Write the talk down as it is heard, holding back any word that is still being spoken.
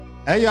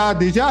Hey y'all,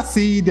 did y'all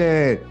see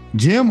that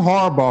Jim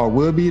Harbaugh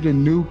will be the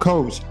new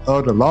coach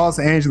of the Los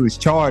Angeles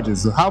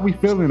Chargers? How we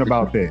feeling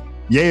about that?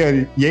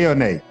 Yay or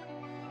nay?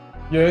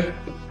 Yeah,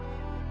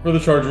 for the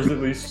Chargers at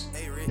least.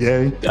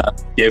 Yay.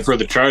 Yay for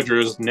the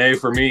Chargers, nay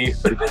for me.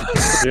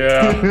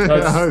 Yeah,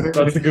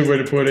 that's a good way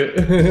to put it.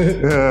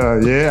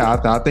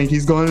 I think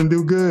he's going to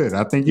do good.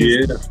 I think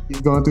he's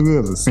going to do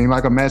good. It seems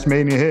like a match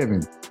made in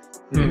heaven.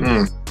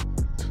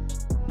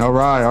 Mm-hmm. All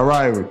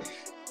right.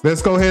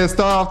 Let's go ahead and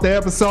start off the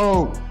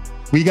episode.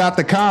 We got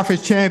the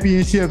conference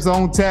championships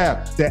on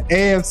tap, the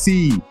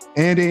AFC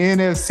and the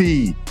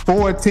NFC.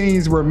 4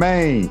 teams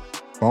remain.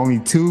 Only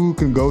 2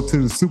 can go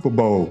to the Super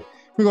Bowl.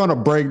 We're going to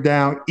break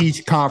down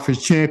each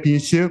conference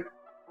championship,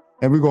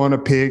 and we're going to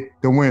pick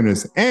the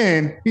winners.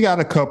 And we got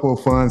a couple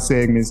of fun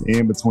segments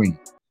in between.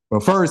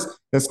 But first,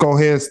 let's go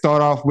ahead and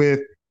start off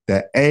with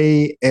the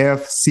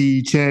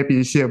AFC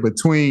championship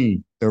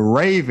between the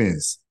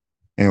Ravens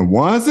and,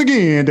 once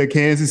again, the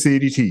Kansas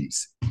City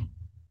Chiefs.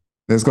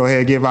 Let's go ahead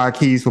and give our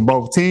keys for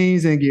both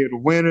teams and give the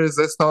winners.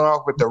 Let's start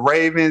off with the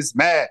Ravens.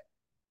 Matt,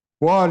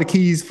 what are the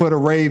keys for the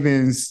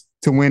Ravens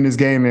to win this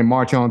game and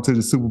march on to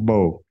the Super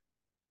Bowl?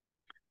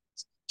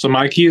 So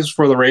my keys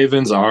for the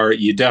Ravens are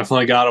you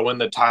definitely got to win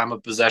the time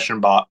of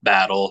possession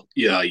battle.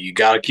 You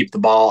got to keep the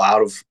ball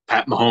out of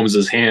Pat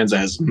Mahomes' hands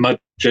as much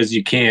as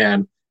you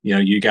can.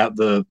 You got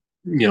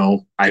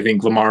I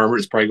think Lamar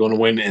is probably going to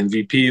win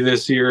MVP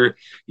this year.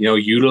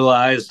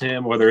 Utilize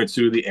him, whether it's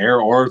through the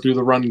air or through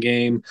the run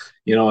game,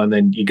 and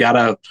then you got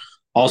to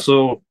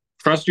also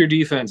trust your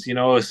defense,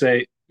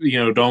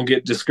 don't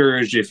get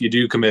discouraged if you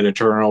do commit a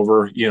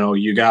turnover.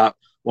 You got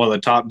one of the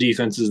top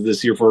defenses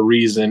this year for a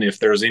reason. If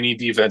there's any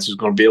defense who's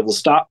going to be able to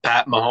stop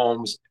Pat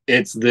Mahomes,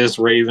 it's this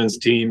Ravens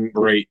team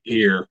right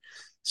here.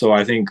 So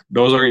I think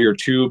those are your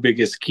 2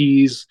 biggest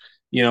keys.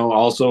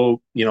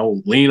 Also,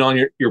 lean on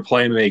your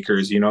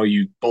playmakers.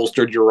 You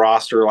bolstered your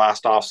roster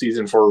last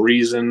offseason for a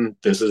reason.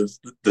 This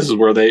is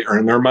where they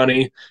earn their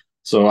money.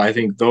 So I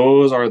think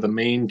those are the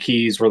main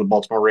keys for the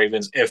Baltimore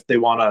Ravens if they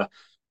want to,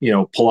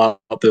 pull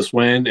out this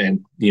win.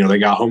 And, they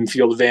got home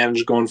field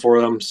advantage going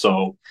for them.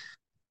 So,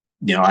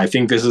 I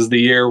think this is the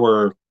year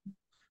where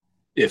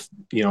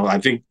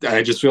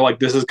I just feel like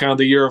this is kind of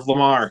the year of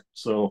Lamar.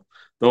 So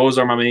those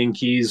are my main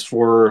keys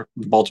for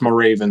the Baltimore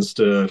Ravens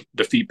to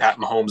defeat Pat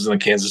Mahomes and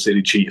the Kansas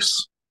City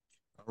Chiefs.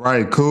 All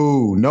right,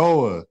 cool.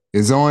 Noah,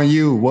 it's on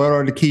you. What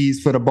are the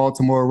keys for the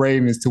Baltimore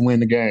Ravens to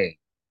win the game?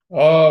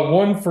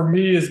 One for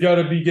me has got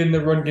to be getting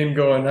the run game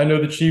going. I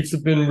know the Chiefs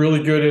have been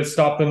really good at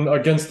stopping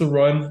against the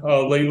run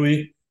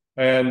lately.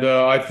 And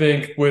I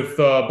think with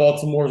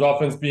Baltimore's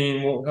offense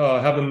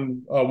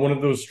having one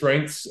of those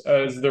strengths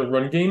as their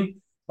run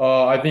game,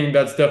 I think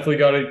that's definitely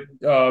got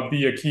to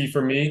be a key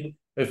for me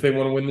if they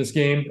want to win this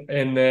game.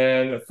 And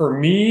then for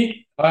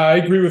me, I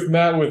agree with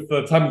Matt with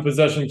the time of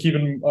possession,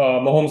 keeping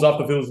Mahomes off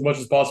the field as much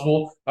as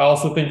possible. I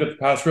also think that the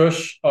pass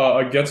rush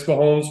against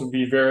Mahomes would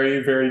be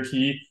very, very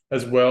key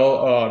as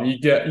well. You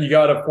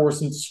got to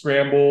force him to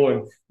scramble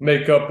and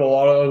make up a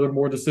lot of other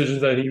more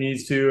decisions that he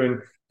needs to, and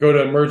go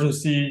to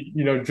emergency,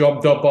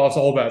 jump dump offs,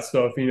 all that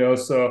stuff,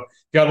 so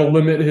got to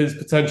limit his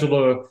potential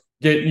to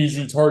get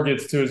easy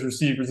targets to his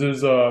receivers,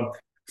 his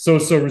so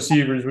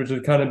receivers, which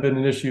has kind of been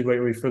an issue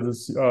lately for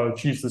the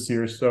Chiefs this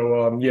year.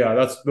 So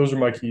those are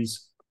my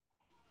keys.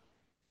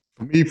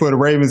 For me, for the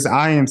Ravens,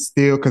 I am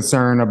still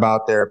concerned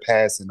about their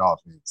passing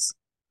offense.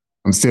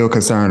 I'm still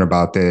concerned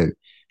about that.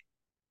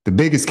 The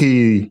biggest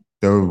key,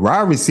 the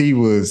wide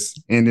receivers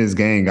in this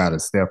game got to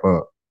step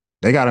up.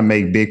 They got to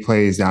make big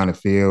plays down the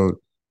field.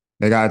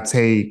 They got to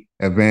take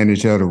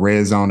advantage of the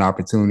red zone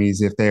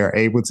opportunities if they are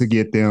able to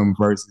get them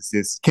versus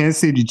this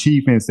Kansas City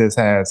Chiefs that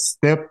has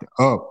stepped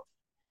up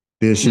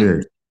this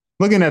year.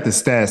 Looking at the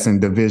stats in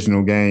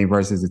divisional game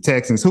versus the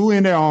Texans, who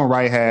in their own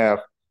right have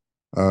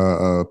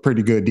a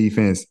pretty good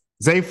defense.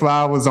 Zay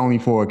Flowers only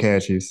 4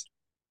 catches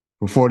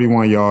for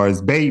 41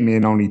 yards.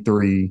 Bateman only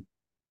 3.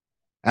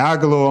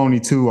 Aguilar only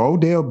 2.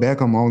 Odell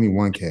Beckham only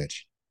 1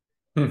 catch.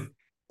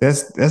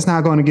 That's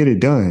not going to get it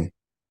done.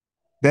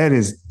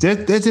 That's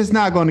just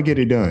not going to get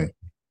it done.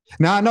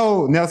 Now, I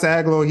know Nelson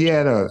Aguilar, he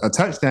had a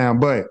touchdown,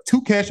 but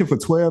 2 catches for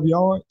 12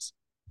 yards,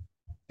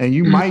 and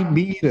you might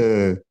be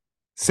the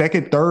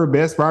second, third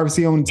best wide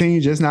receiver on the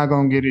team, just not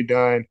going to get it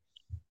done.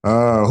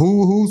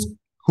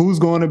 Who's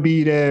going to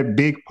be that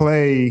big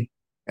play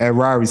at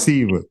wide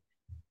receiver?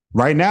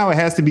 Right now, it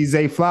has to be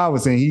Zay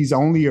Flowers, and he's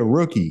only a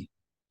rookie.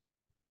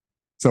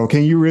 So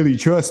can you really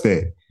trust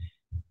that?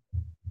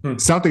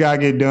 Something got to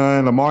get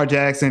done. Lamar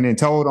Jackson and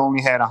Toad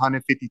only had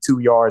 152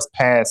 yards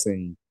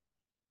passing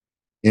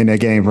in that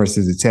game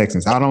versus the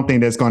Texans. I don't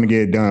think that's going to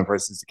get it done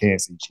versus the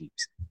Kansas City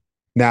Chiefs.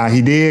 Now,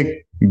 he did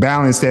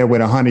balance that with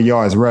 100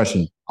 yards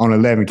rushing on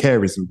 11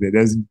 carries.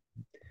 That's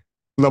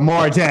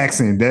Lamar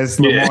Jackson. That's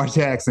Lamar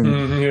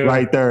Jackson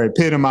right there.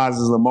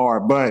 Epitomizes Lamar.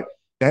 But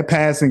that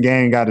passing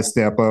game got to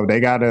step up.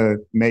 They got to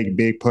make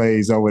big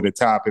plays over the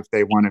top if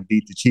they want to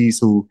beat the Chiefs,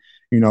 who,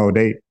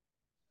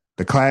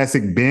 the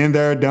classic been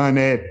there, done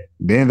that,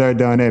 been there,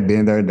 done that,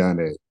 been there, done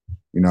that.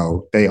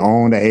 They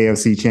own the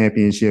AFC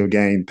Championship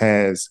game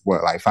past,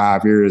 like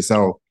 5 years.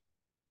 So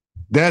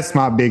that's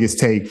my biggest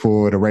take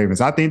for the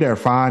Ravens. I think they're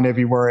fine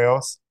everywhere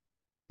else.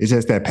 It's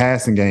just that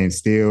passing game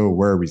still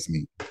worries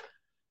me.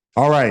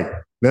 All right,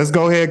 let's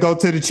go ahead and go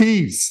to the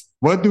Chiefs.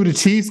 What do the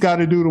Chiefs got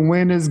to do to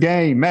win this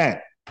game,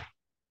 Matt?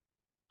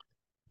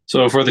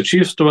 So for the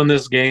Chiefs to win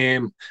this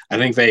game, I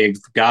think they've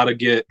got to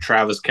get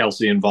Travis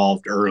Kelce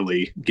involved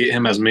early. Get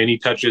him as many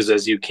touches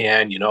as you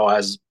can.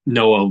 As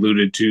Noah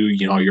alluded to,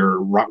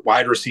 your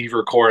wide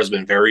receiver core has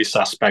been very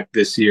suspect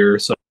this year.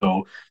 So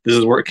this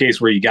is a case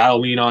where you got to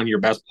lean on your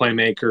best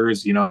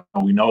playmakers.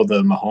 We know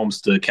the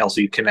Mahomes to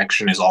Kelce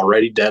connection is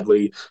already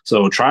deadly.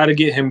 So try to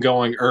get him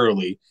going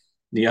early.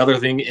 The other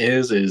thing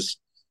is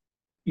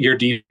your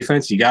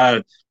defense. You got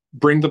to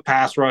bring the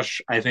pass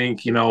rush. I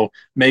think,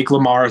 make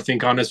Lamar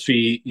think on his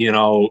feet,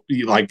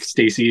 like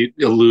Stacey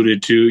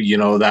alluded to,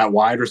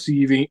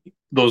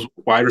 those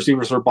wide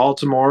receivers for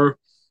Baltimore,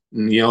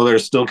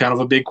 there's still kind of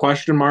a big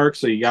question mark.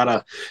 So you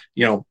got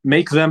to,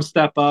 make them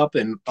step up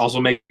and also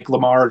make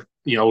Lamar,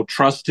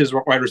 trust his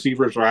wide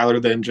receivers rather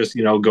than just,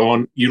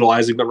 going,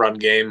 utilizing the run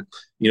game.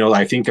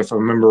 I think if I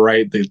remember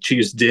right, the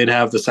Chiefs did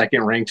have the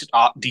second ranked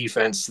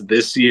defense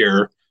this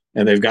year.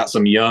 And they've got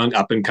some young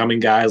up-and-coming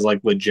guys like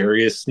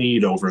L'Jarius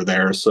Sneed over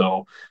there.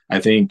 So I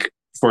think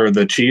for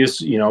the Chiefs,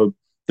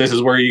 this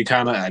is where you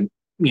kind of,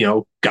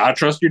 got to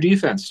trust your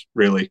defense,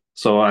 really.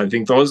 So I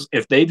think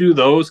if they do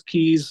those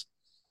keys,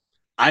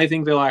 I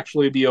think they'll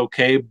actually be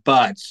okay.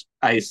 But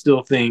I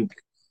still think,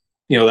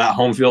 that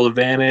home field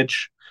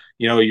advantage,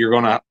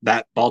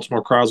 that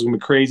Baltimore crowd is going to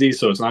be crazy.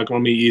 So it's not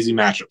going to be an easy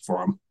matchup for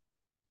them.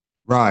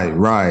 Right.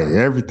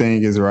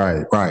 Everything is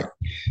right.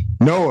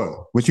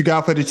 Noah, what you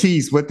got for the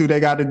Chiefs? What do they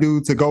got to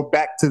do to go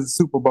back to the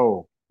Super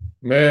Bowl?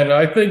 Man,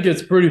 I think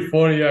it's pretty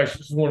funny. I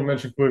just want to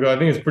mention quickly, I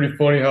think it's pretty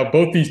funny how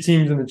both these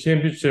teams in the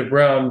championship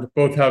round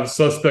both have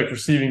suspect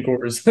receiving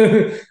cores.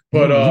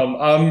 But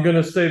I'm going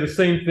to say the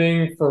same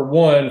thing for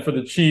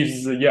the Chiefs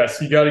is that,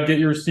 yes, you got to get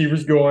your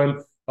receivers going.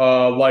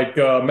 Like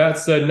Matt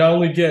said, not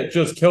only get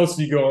just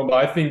Kelce going, but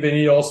I think they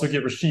need to also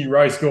get Rashee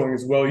Rice going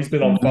as well. He's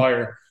been on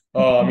fire.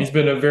 He's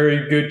been a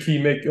very good key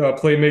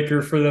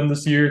playmaker for them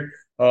this year.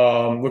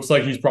 Looks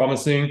like he's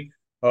promising.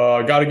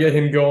 Got to get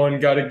him going.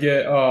 Got to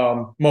get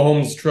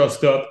Mahomes'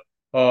 trust up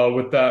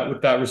with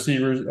that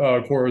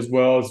receiver core as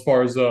well, as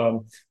far as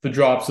the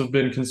drops have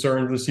been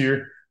concerned this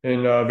year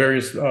in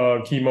various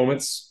key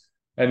moments.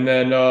 And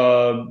then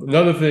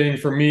another thing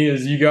for me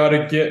is you got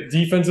to get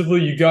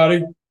defensively. You got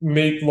to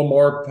make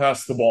Lamar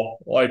pass the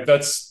ball. Like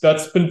that's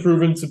been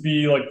proven to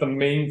be like the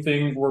main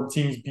thing where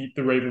teams beat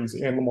the Ravens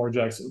and Lamar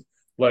Jackson.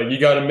 Like you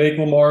got to make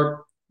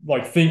Lamar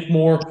think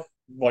more,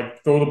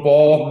 throw the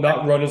ball,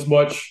 not run as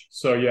much.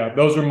 So yeah,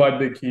 those are my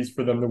big keys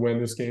for them to win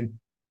this game.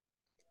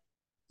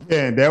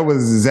 Yeah, that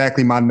was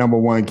exactly my number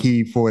one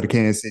key for the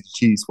Kansas City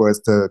Chiefs was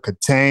to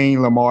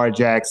contain Lamar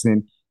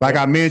Jackson. Like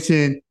I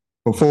mentioned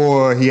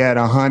before, he had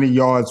 100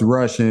 yards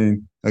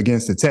rushing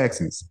against the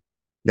Texans.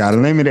 You got to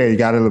limit it. You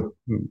got to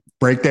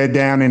break that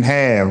down in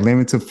half,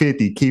 limit to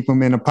 50, keep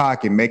them in the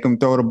pocket, make them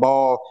throw the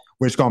ball,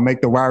 which is going to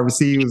make the wide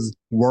receivers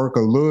work a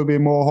little bit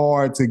more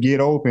hard to get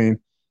open.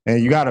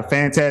 And you got a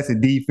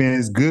fantastic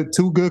defense,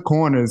 two good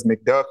corners,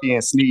 McDuffie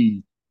and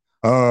Sneed,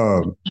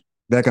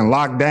 that can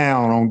lock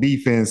down on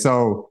defense.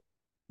 So,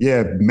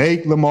 yeah,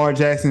 make Lamar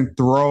Jackson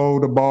throw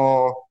the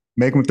ball,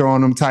 make him throw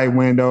in them tight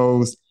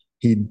windows.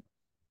 He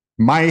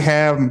might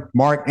have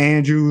Mark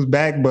Andrews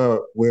back,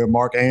 but will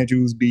Mark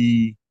Andrews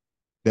be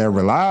that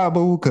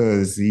reliable?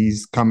 Because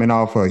he's coming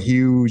off a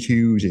huge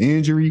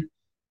injury.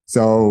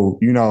 So,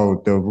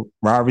 the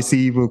wide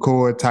receiver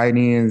core, tight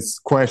ends,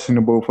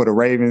 questionable for the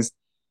Ravens.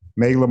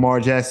 Make Lamar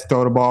Jackson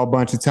throw the ball a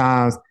bunch of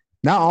times.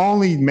 Not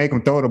only make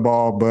him throw the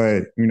ball,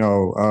 but,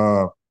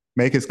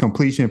 make his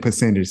completion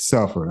percentage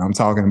suffer. I'm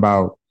talking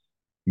about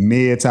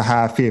mid to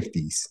high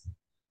 50s.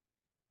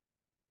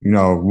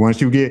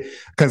 Once you get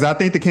 – because I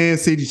think the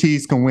Kansas City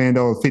Chiefs can win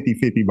those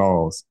 50-50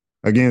 balls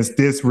against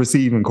this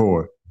receiving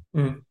core.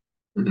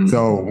 Mm-hmm.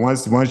 So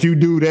once you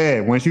do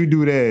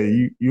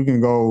that, you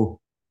can go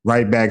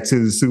right back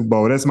to the Super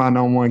Bowl. That's my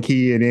number one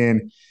key. And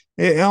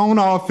then on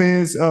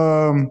offense,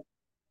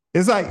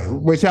 it's like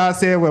what y'all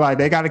said,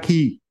 they got to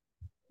keep,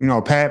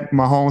 Pat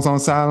Mahomes on the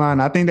sideline.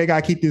 I think they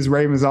got to keep this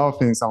Ravens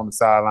offense on the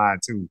sideline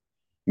too.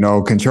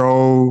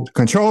 Control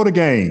the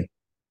game.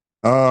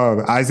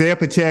 Isaiah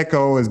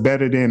Pacheco is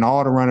better than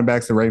all the running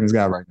backs the Ravens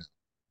got right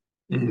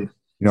now.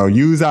 Mm-hmm.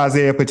 Use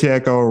Isaiah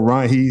Pacheco.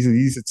 Run.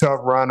 He's a tough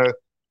runner.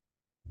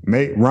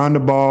 Run the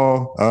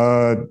ball.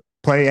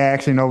 Play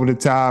action over the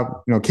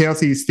top.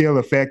 Kelce is still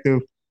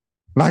effective.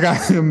 Like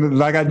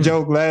I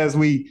joked last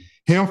week,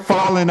 him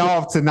falling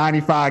off to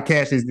 95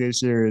 catches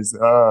this year is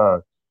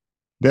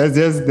that's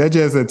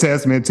just a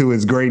testament to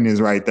his greatness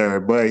right there.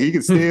 But he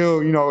can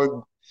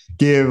still,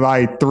 give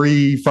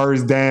 3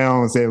 first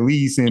downs at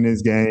least in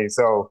this game.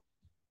 So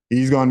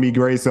he's going to be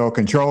great. So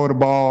control the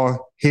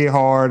ball, hit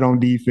hard on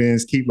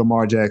defense, keep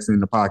Lamar Jackson in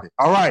the pocket.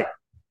 All right,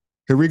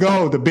 here we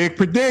go. The big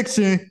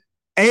prediction,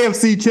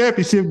 AFC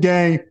Championship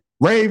game,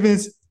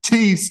 Ravens,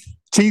 Chiefs.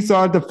 Chiefs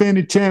are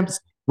defending champs.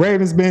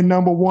 Ravens been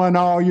number one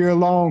all year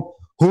long.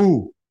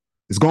 Who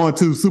is going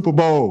to Super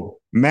Bowl?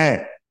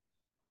 Matt.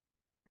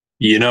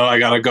 I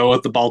got to go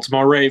with the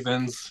Baltimore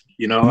Ravens.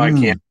 I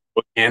can't go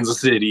with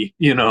Kansas City,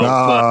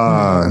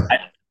 but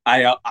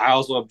I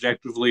also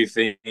objectively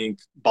think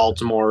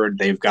Baltimore,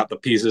 they've got the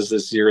pieces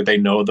this year. They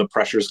know the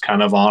pressure's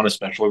kind of on,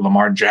 especially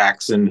Lamar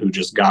Jackson, who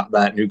just got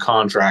that new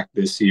contract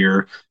this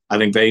year. I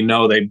think they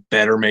know they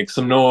better make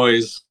some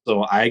noise.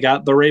 So I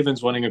got the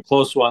Ravens winning a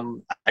close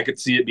one. I could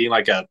see it being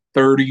like a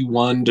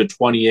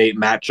 31-28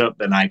 matchup,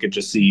 and I could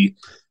just see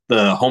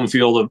the home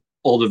field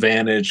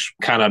advantage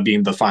kind of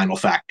being the final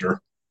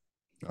factor.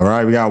 All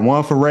right, we got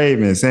one for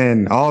Ravens.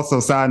 And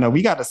also, side note,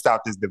 we got to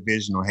stop this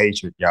divisional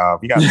hatred, y'all.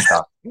 We got to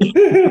stop. We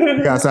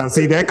got to stop.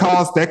 See, that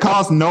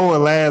cost Noah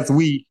last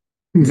week.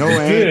 Noah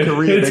and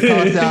Korea. That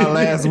cost y'all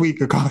last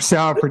week. It cost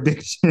y'all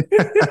prediction.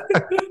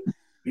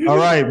 All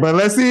right, but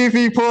let's see if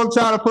he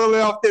try to pull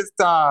it off this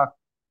time.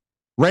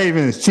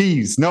 Ravens,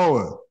 Chiefs,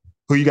 Noah.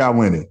 Who you got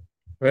winning?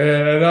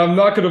 Man, I'm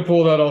not going to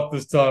pull that off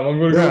this time. I'm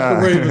going to go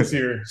for Ravens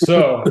here.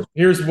 So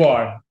here's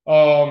why.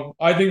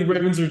 I think the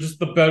Ravens are just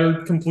the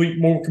better,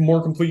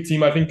 more complete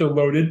team. I think they're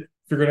loaded. If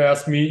you're going to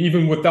ask me,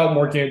 even without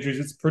Mark Andrews,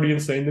 it's pretty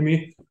insane to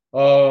me.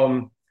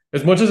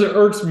 As much as it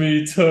irks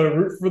me to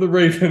root for the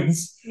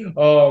Ravens,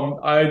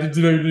 I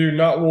do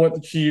not want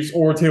the Chiefs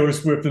or Taylor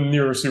Swift in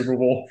near a Super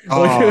Bowl.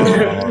 I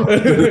have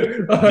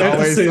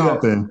to say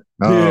something.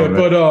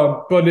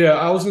 But yeah,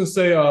 I was going to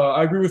say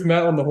I agree with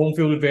Matt on the home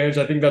field advantage.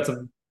 I think that's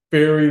a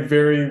very,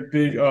 very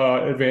big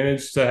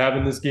advantage to have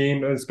in this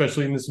game,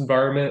 especially in this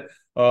environment.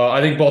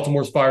 I think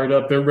Baltimore's fired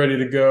up. They're ready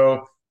to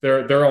go.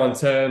 They're on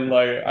 10.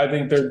 Like, I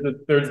think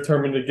they're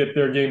determined to get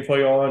their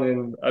gameplay on,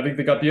 and I think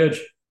they got the edge.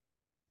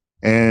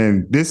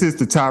 And this is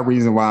the top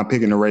reason why I'm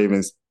picking the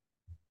Ravens.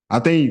 I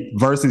think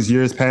versus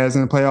years past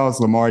in the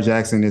playoffs, Lamar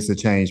Jackson is a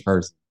changed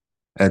person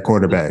at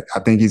quarterback. I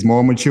think he's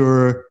more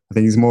mature. I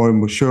think he's more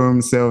mature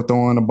himself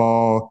throwing the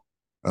ball.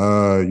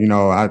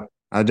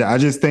 I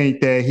just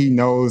think that he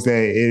knows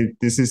that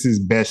this is his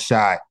best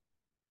shot.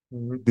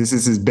 Mm-hmm. This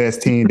is his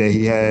best team that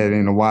he had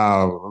in a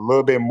while, a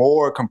little bit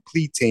more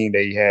complete team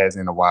that he has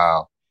in a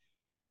while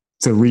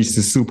to reach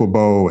the Super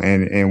Bowl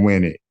and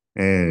win it.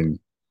 And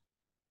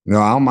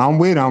I'm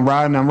with it. I'm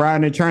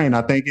riding the train.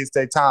 I think it's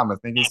their time. I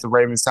think it's the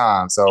Ravens'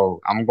 time.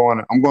 So I'm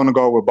going to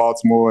go with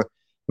Baltimore.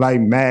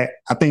 Like Matt,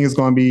 I think it's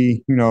going to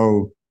be,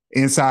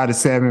 inside of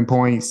 7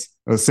 points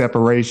of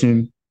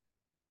separation.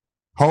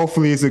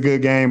 Hopefully it's a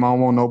good game. I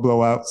don't want no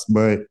blowouts,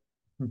 but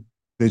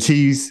the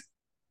Chiefs,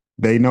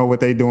 they know what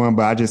they're doing,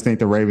 but I just think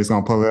the Ravens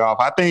going to pull it off.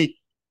 I think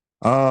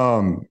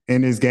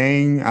in this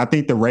game, I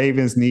think the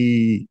Ravens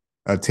need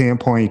a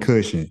 10-point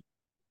cushion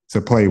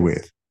to play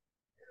with.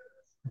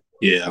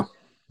 Yeah.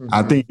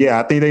 I think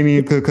they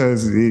need to,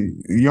 because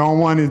you don't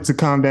want it to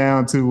come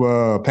down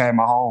to Pat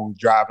Mahomes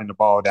driving the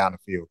ball down the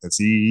field, because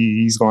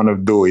he's going to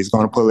do it. He's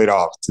going to pull it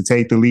off to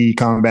take the lead,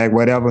 come back,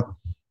 whatever.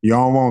 You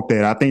don't want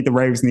that. I think the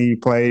Ravens need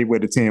to play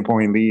with a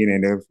 10-point lead,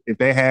 and if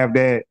they have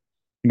that,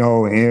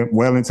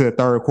 well into the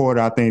third quarter,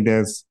 I think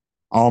that's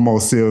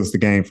almost seals the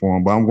game for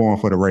them. But I'm going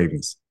for the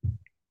Ravens.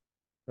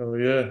 Oh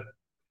yeah.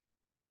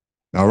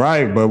 All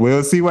right, but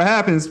we'll see what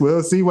happens.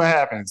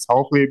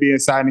 Hopefully it'll be an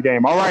exciting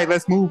game. All right,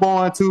 let's move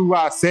on to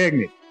our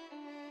segment.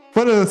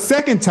 For the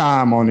second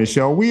time on this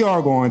show, we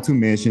are going to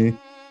mention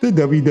the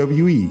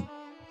WWE.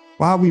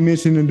 Why are we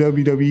mentioning the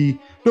WWE?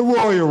 The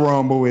Royal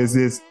Rumble is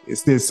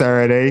this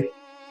Saturday.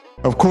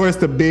 Of course,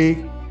 the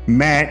big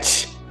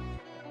match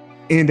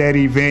in that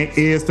event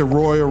is the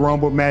Royal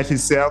Rumble match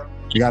itself.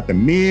 We got the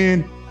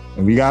men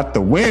and we got the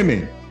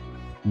women.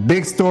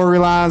 Big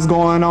storylines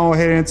going on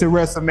heading into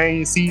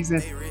WrestleMania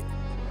season.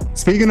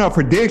 Speaking of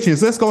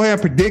predictions, let's go ahead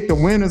and predict the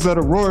winners of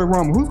the Royal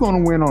Rumble. Who's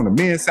going to win on the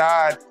men's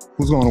side?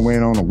 Who's going to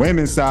win on the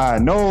women's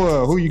side?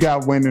 Noah, who you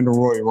got winning the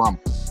Royal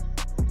Rumble?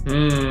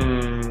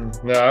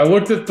 Yeah, I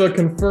looked at the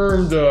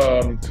confirmed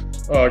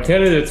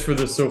candidates for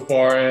this so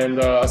far,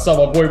 and I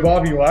saw my boy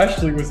Bobby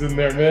Lashley was in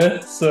there,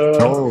 man.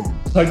 So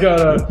I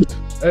got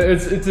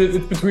it's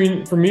between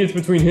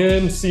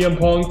him, CM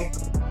Punk,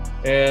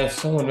 and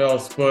someone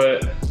else.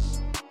 But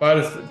if I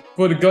just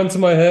put a gun to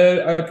my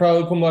head, I'd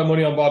probably put my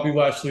money on Bobby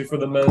Lashley for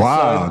the men's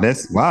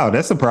side.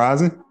 That's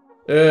surprising.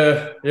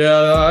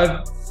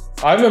 Yeah.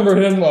 I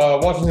remember him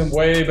watching him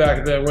way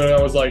back then when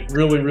I was like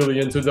really, really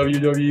into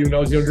WWE when I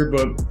was younger.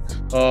 But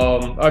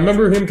I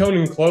remember him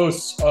coming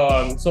close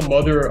on some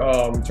other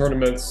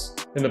tournaments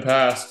in the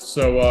past.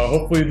 So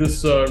hopefully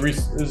this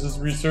is his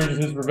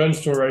resurgence, his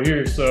revenge tour right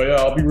here. So yeah,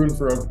 I'll be rooting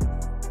for him.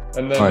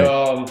 And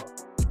then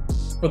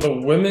for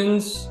the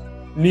women's,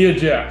 Nia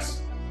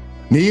Jax.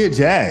 Nia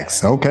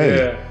Jax,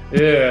 okay.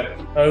 Yeah.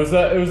 It was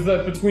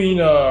that between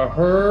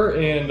her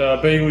and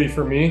Bayley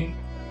for me.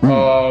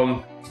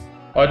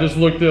 I just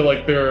looked at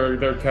like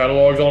their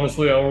catalogs.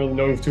 Honestly, I don't really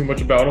know too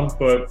much about them,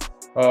 but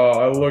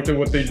I looked at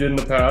what they did in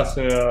the past,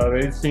 and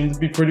they seem to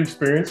be pretty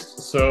experienced.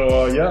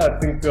 So yeah, I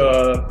think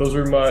those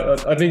are my.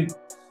 I think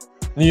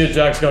Nia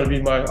Jax got to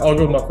be my. I'll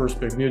go with my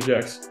first pick, Nia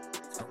Jax.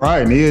 All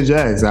right, Nia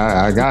Jax.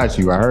 I got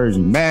you. I heard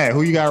you. Matt,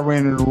 who you got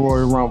winning the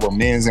Royal Rumble,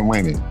 men's and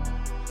women?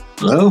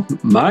 Well,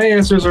 my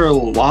answers are a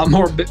lot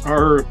more,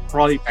 are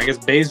probably, I guess,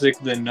 basic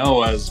than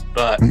Noah's,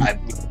 but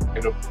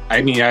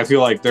I mean, I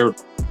feel like they're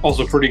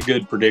also pretty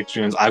good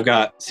predictions. I've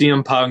got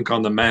CM Punk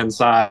on the men's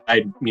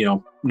side,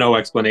 no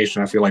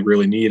explanation I feel like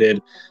really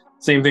needed.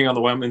 Same thing on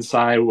the women's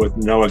side with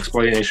no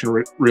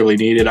explanation really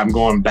needed. I'm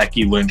going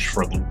Becky Lynch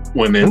for the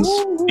women's.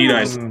 Need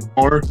I say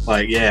more?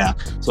 Like, yeah.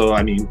 So,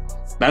 I mean,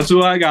 that's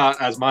who I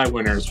got as my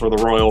winners for the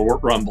Royal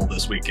Rumble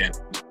this weekend.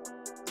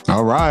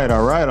 All right. I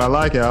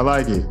like it.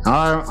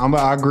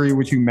 I agree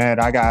with you,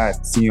 Matt. I got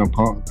CM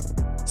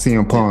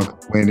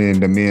Punk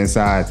winning the men's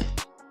side.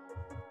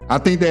 I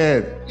think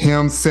that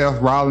Seth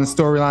Rollins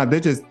storyline, they're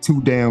just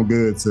too damn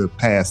good to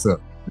pass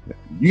up.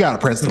 You got to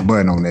press the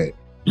button on that.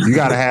 You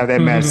got to have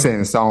that match set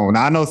in stone.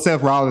 Now, I know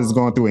Seth Rollins is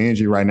going through an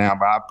injury right now,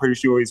 but I'm pretty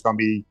sure he's going to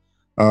be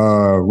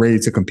ready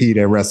to compete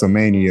at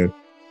WrestleMania.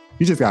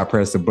 You just got to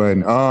press the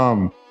button.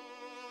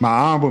 My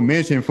honorable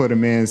mention for the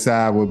men's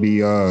side would be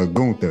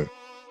Gunther.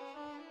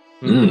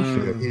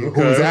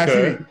 Who's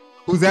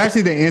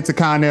actually the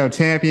Intercontinental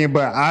Champion,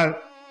 but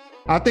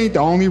I think the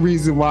only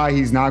reason why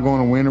he's not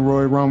going to win the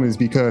Royal Rumble is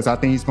because I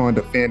think he's going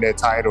to defend that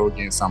title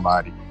against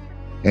somebody.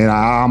 And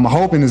I'm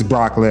hoping it's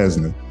Brock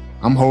Lesnar.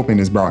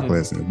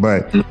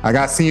 But I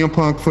got CM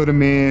Punk for the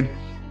men,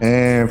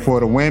 and for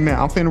the women,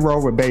 I'm finna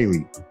roll with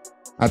Bayley.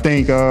 I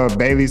think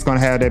Bayley's going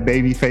to have that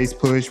baby face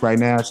push. Right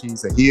now,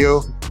 she's a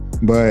heel,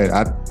 but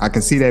I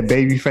can see that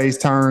baby face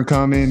turn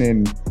coming,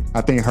 and I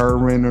think her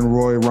winning the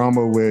Royal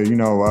Rumble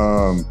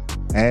will,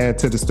 add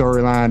to the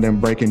storyline and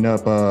breaking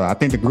up. I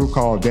think the group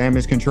called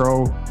Damage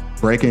Control,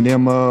 breaking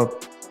them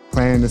up,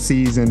 playing the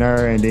season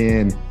there, and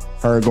then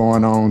her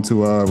going on to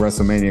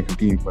WrestleMania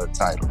competing for the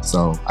title.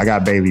 So I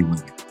got Bayley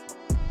winning.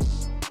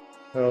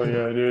 Hell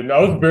yeah, dude. I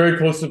was very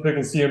close to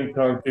picking CM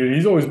Punk, dude.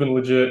 He's always been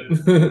legit.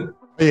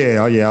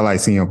 Yeah, I like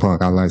CM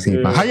Punk.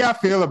 Punk. How y'all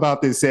feel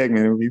about this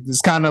segment?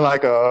 It's kind of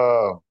like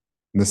a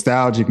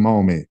nostalgic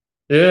moment.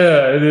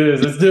 Yeah, it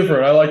is. It's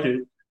different. I like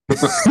it.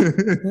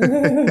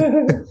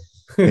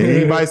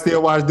 Anybody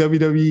still watch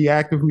WWE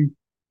actively?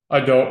 I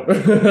don't.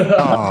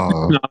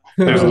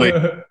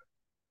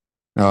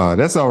 Oh,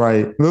 that's all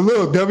right.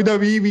 Look,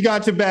 WWE, we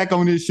got your back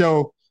on this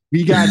show.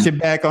 Give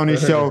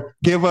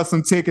us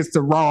some tickets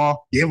to Raw.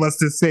 Give us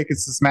the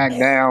tickets to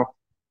SmackDown.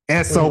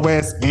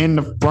 SOS in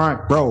the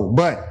front row.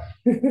 But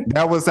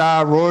that was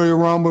our Royal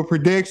Rumble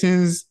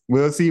predictions.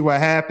 We'll see what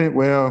happened.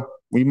 Well,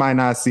 we might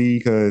not see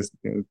because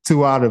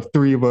 2 out of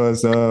 3 of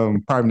us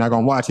probably not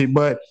going to watch it,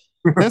 but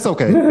that's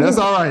okay. That's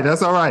all right.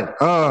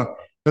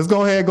 Let's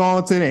go ahead and go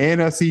on to the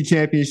NFC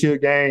Championship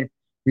game.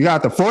 We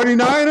got the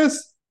 49ers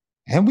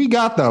and we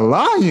got the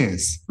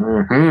Lions.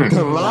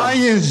 The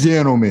Lions,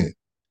 gentlemen.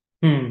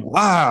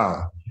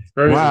 Wow.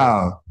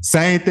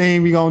 Same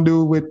thing we going to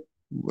do with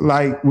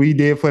like we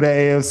did for the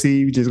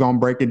AFC. We just going to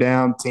break it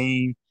down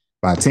team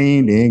by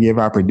team, then give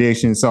our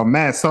predictions. So,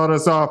 Matt, start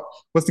us off.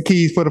 What's the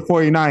keys for the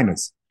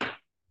 49ers?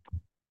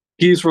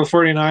 Keys for the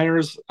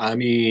 49ers, I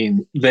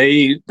mean,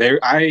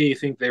 I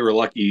think they were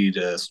lucky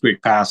to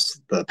squeak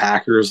past the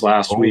Packers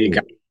last week.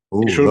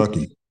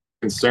 Lucky.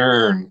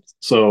 Concern.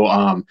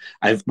 So,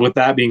 with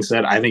that being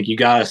said, I think you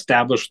got to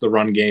establish the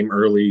run game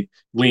early,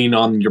 lean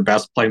on your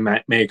best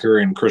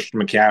playmaker and Christian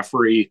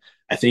McCaffrey.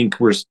 I think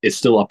it's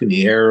still up in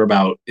the air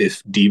about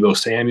if Deebo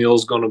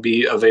Samuel's going to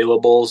be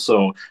available.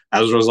 So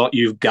as a result,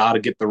 you've got to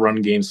get the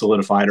run game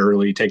solidified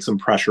early, take some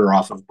pressure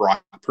off of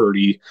Brock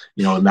Purdy,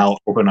 and that'll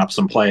open up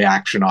some play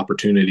action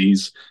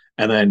opportunities.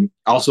 And then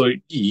also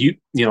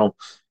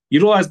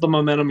utilize the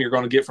momentum you're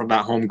going to get from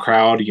that home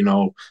crowd.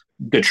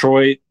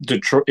 Detroit,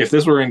 if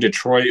this were in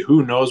Detroit,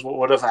 who knows what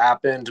would have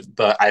happened.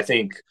 But I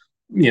think,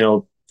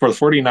 for the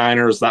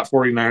 49ers, that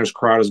 49ers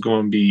crowd is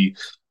going to be,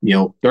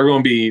 they're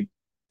going to be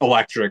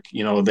electric.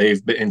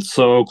 They've been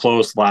so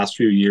close the last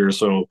few years.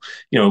 So,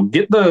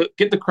 get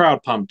the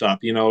crowd pumped up.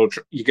 You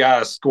got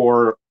to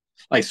score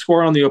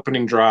on the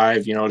opening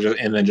drive,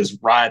 and then just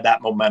ride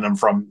that momentum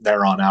from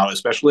there on out,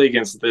 especially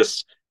against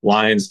this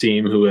Lions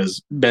team who has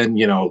been,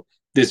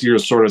 this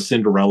year's sort of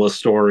Cinderella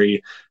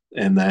story.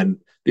 And then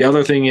the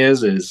other thing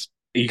is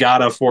you got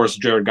to force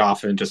Jared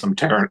Goff into some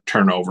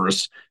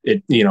turnovers.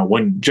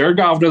 When Jared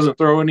Goff doesn't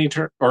throw any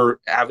or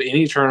have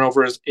any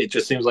turnovers, it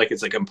just seems like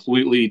it's a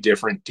completely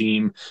different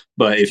team.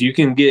 But if you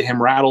can get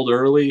him rattled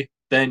early,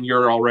 then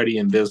you're already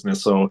in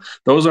business. So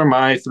those are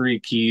my 3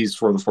 keys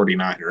for the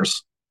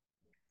 49ers.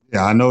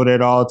 Yeah, I know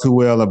that all too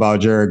well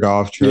about Jared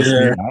Goff. Trust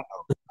me.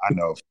 I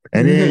know.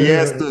 And then,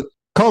 yes, the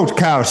coach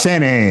Kyle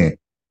Shanahan.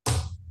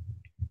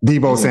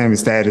 Deebo Samuel's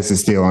status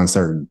is still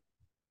uncertain.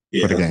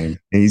 For the game.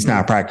 And he's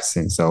not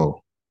practicing.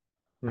 So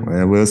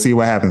we'll see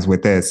what happens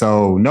with that.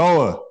 So,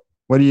 Noah,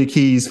 what are your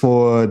keys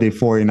for the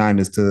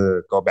 49ers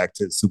to go back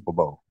to the Super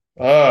Bowl?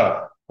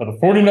 For the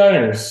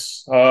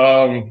 49ers,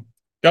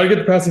 got to get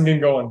the passing game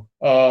going.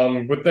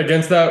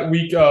 Against that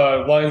weak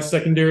Lions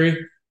secondary,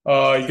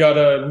 you got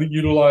to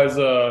utilize,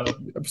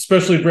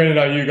 especially Brandon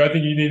Ayuk. I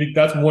think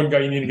that's one guy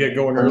you need to get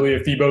going early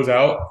if Debo's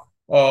out.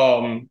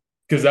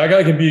 Because that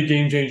guy can be a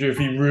game changer if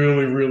he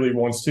really, really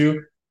wants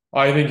to.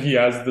 I think he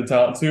has the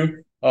talent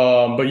to.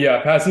 But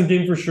yeah, passing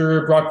game for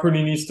sure. Brock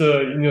Purdy needs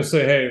to,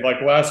 say, hey,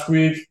 like last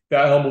week,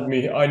 that humbled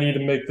me. I need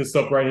to make this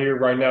up right here,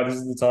 right now. This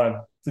is the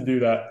time to do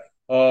that.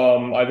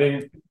 I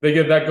think they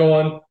get that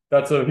going.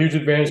 That's a huge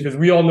advantage because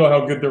we all know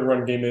how good their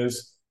run game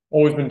is.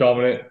 Always been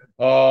dominant.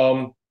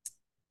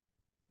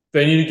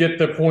 They need to get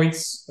the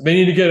points. They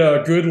need to get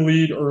a good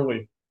lead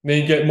early.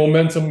 They get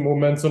momentum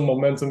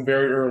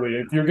very early.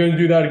 If you're going to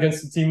do that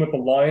against a team with the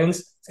Lions,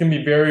 it's going to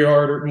be very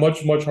hard,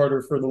 much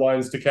harder for the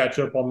Lions to catch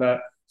up on that.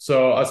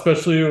 So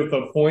especially with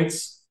the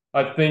points,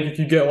 I think if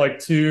you get like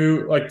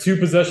two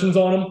possessions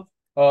on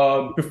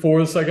them before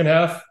the second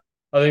half,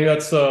 I think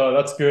that's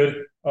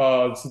good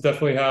to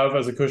definitely have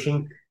as a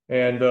cushion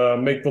and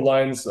make the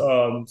Lions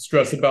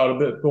stress about a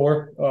bit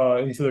more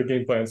into their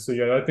game plans. So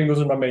yeah, I think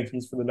those are my main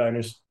keys for the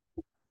Niners.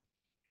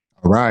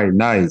 All right,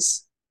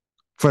 nice.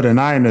 For the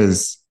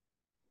Niners,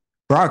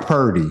 Brock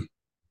Purdy,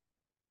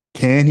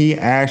 can he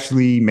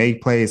actually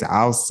make plays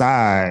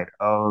outside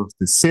of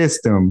the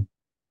system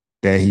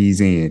that he's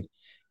in?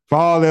 If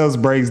all else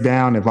breaks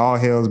down, if all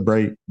hell's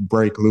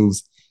break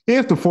loose,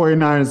 if the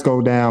 49ers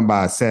go down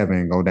by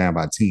 7, go down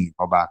by 10,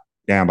 or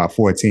down by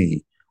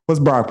 14, what's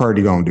Brock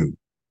Purdy going to do?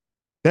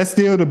 That's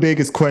still the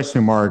biggest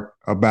question mark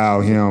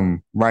about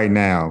him right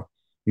now.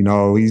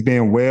 He's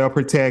been well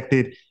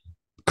protected.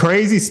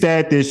 Crazy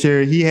stat this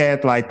year, he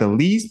had like the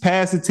least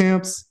pass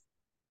attempts,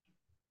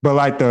 but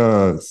like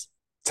the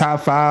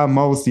top 5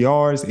 most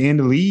yards in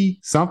the league,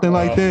 something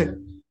like that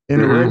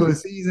in the regular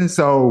season.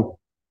 So,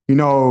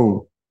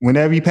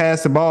 whenever you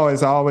pass the ball,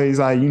 it's always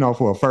like,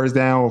 for a first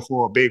down or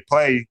for a big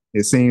play,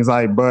 it seems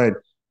like. But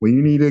when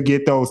you need to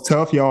get those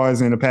tough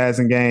yards in the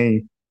passing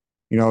game,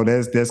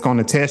 that's going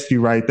to test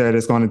you right there.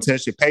 That's going to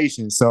test your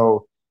patience.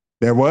 So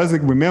there was a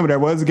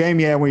game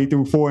he had when he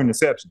threw 4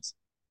 interceptions.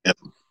 Yep.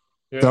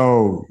 Yeah.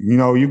 So,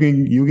 you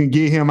can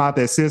get him out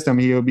that system,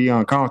 he'll be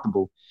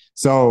uncomfortable.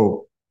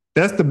 So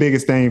that's the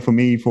biggest thing for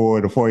me for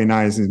the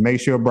 49ers is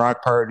make sure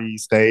Brock Purdy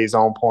stays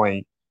on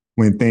point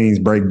when things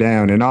break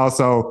down. And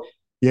also,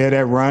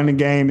 that running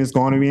game is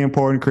going to be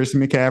important. Christian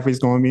McCaffrey is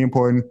going to be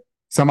important.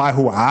 Somebody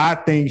who I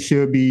think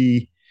should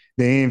be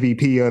the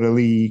MVP of the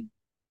league.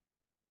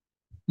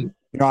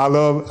 I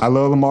love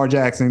Lamar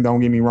Jackson,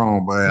 don't get me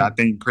wrong, but I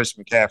think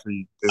Christian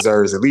McCaffrey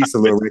deserves at least a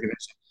little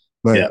recognition.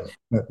 But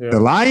the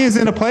Lions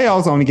in the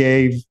playoffs only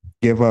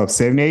give up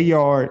 78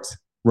 yards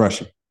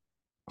rushing.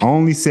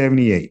 Only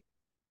 78.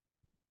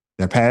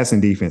 Their passing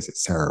defense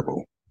is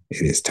terrible.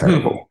 It is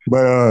terrible.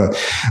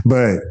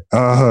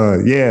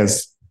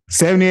 Yes,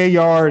 78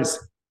 yards,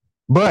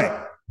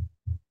 but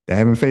they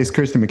haven't faced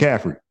Christian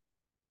McCaffrey.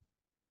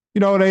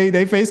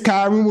 They faced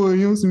Kyron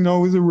Williams,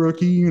 he's a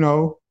rookie,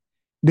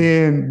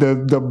 Then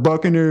the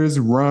Buccaneers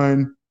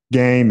run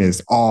game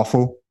is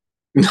awful.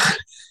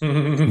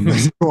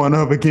 Going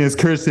up against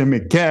Christian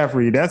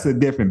McCaffrey, that's a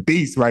different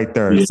beast right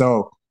there. Yeah.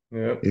 So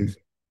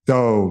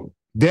definitely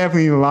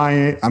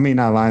definitely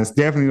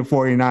the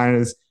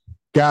 49ers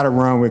got to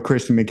run with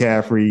Christian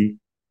McCaffrey.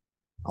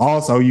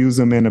 Also use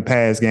him in the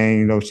pass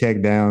game, those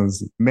check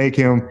downs, make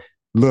him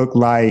look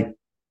like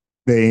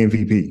the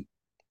MVP.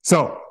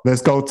 So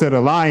let's go to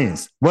the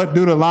Lions. What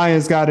do the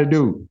Lions got to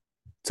do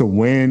to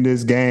win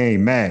this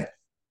game, Matt?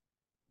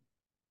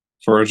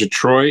 For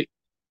Detroit,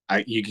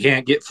 you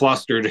can't get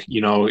flustered.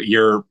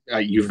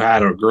 You've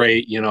had a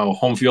great,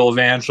 home field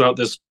advantage throughout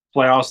this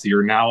playoffs.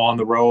 You're now on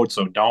the road,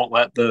 so don't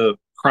let the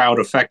crowd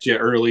affect you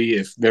early.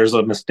 If there's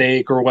a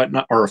mistake or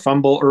whatnot, or a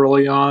fumble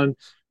early on,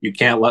 you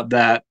can't let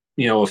that,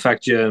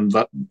 affect you and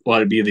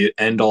let it be the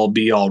end-all,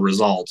 be-all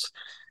results.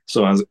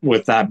 So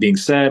with that being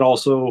said, I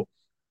also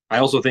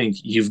think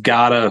you've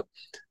got to,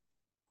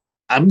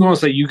 I'm going to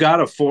say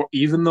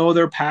even though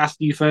their pass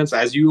defense,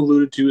 as you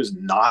alluded to, is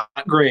not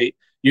great,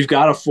 you've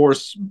got to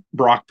force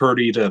Brock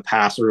Purdy to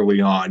pass early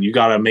on. You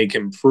got to make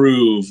him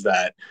prove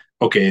that,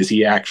 okay, is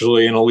he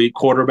actually an elite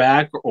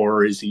quarterback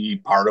or is he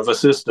part of a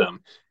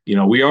system?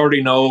 We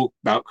already know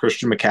about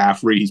Christian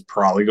McCaffrey. He's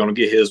probably going to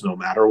get his no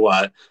matter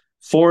what.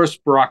 Force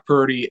Brock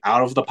Purdy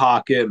out of the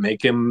pocket,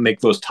 make him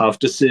make those tough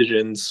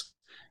decisions,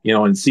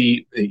 and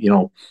see,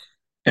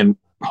 and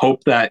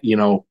hope that,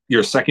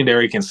 your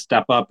secondary can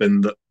step up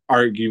in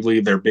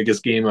arguably their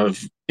biggest game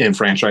in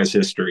franchise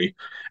history.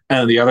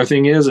 And the other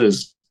thing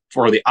is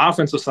for the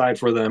offensive side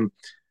for them,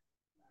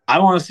 I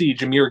want to see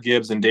Jahmyr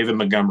Gibbs and David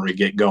Montgomery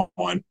get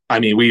going. I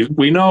mean,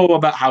 we know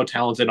about how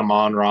talented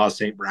Amon-Ra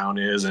St. Brown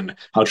is and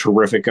how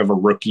terrific of a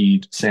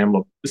rookie Sam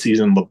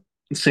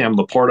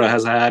Laporta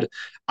has had.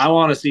 I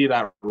want to see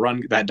that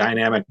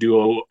dynamic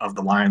duo of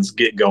the Lions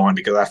get going,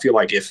 because I feel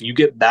like if you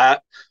get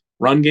that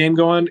run game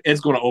going,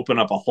 it's going to open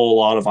up a whole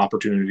lot of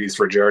opportunities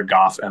for Jared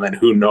Goff, and then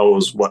who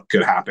knows what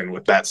could happen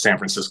with that San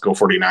Francisco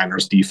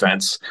 49ers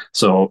defense.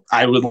 So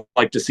I would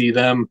like to see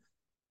them,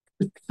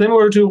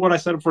 similar to what I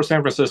said for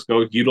San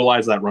Francisco,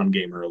 utilize that run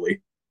game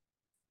early.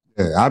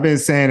 Yeah, I've been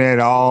saying that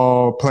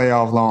all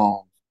playoff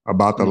long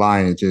about the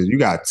Lions. You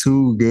got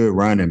 2 good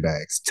running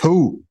backs.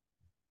 2.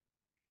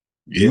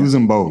 Yeah.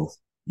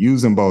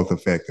 Use them both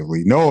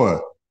effectively. Noah,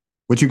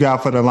 what you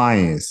got for the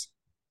Lions?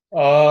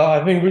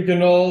 I think we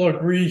can all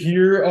agree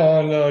here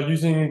on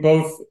using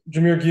both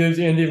Jameer Gibbs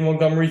and David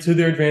Montgomery to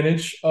their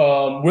advantage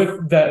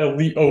with that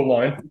elite O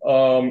line.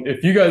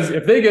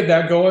 If they get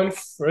that going,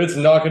 it's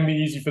not going to be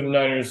easy for the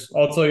Niners.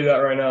 I'll tell you that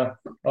right now.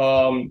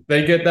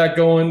 They get that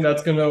going,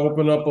 that's going to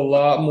open up a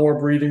lot more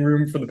breathing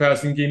room for the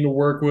passing game to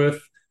work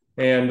with,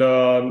 and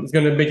it's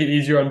going to make it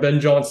easier on Ben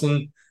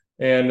Johnson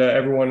and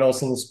everyone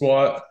else in the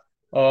squad.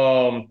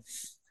 Um,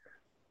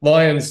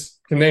 Lions,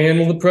 can they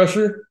handle the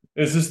pressure?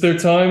 Is this their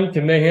time?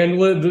 Can they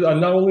handle it?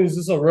 Not only is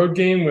this a road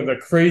game with a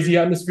crazy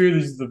atmosphere,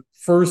 this is the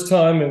first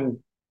time in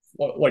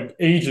like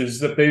ages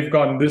that they've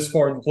gotten this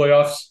far in the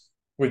playoffs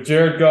with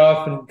Jared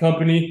Goff and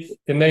company.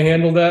 Can they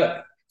handle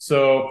that?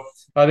 So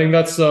I think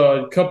that's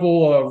a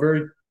couple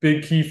very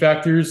big key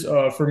factors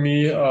for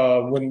me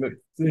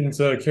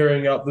into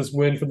carrying out this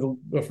win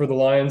for the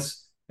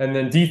Lions. And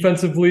then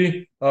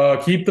defensively,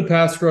 keep the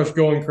pass rush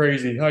going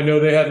crazy. I know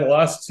they had the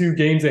last two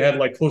games, they had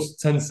like close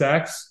to 10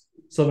 sacks,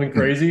 something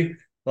crazy.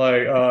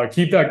 Like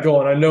keep that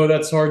going. I know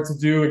that's hard to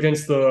do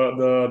against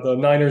the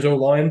Niners O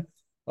line,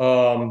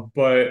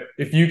 but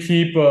if you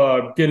keep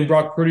getting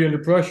Brock Purdy under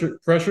pressure,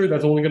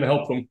 that's only going to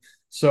help them.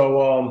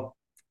 So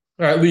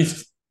or at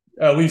least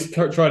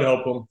try to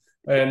help him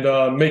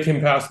and make him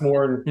pass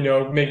more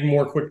and make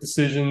more quick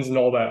decisions and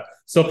all that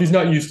stuff he's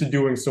not used to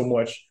doing so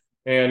much.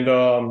 And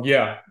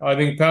yeah, I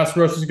think pass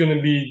rush is going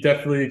to be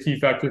definitely a key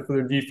factor for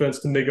their defense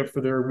to make up for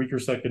their weaker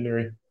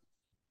secondary.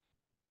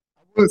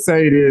 I would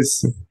say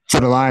this for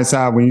the Lions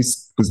side when you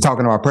was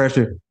talking about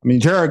pressure. I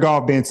mean, Jared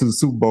Goff been to the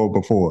Super Bowl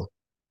before.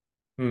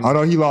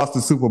 Although he lost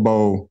the Super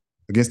Bowl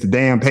against the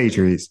damn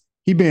Patriots,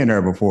 he been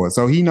there before.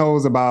 So he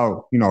knows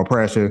about,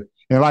 pressure.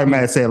 And like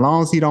Matt said, as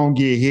long as he don't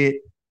get hit,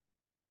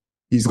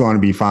 he's going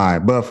to be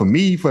fine. But for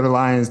me, for the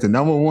Lions, the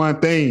number one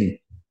thing,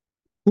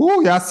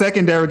 y'all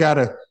secondary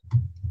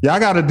y'all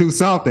gotta do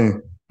something.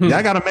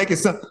 Y'all gotta make it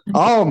something.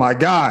 Oh my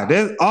God.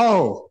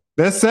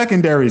 That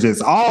secondary is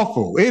just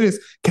awful. It is.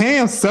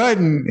 Cam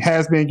Sutton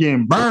has been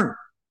getting burnt.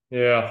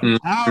 Yeah.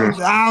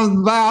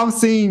 I've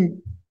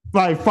seen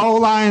like 4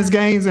 Lions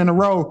games in a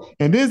row,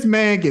 and this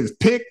man gets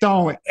picked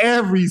on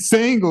every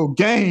single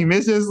game.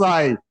 It's just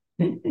like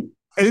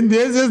it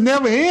just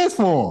never ends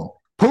for him.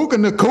 Puka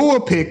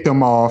Nacua picked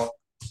him off,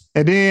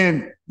 and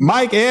then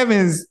Mike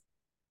Evans.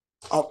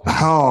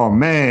 Oh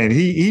man,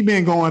 he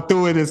been going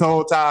through it this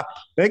whole time.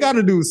 They got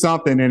to do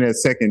something in their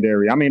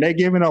secondary. I mean, they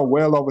giving up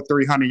well over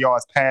 300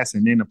 yards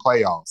passing in the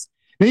playoffs.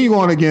 Then you're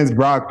going against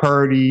Brock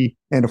Purdy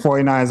and the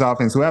 49ers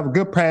offense, who have a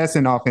good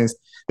passing offense.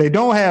 They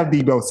don't have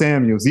Deebo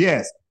Samuels,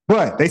 yes,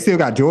 but they still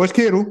got George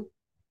Kittle.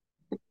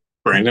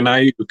 Brandon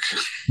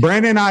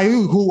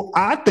Ayuk, who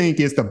I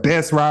think is the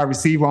best wide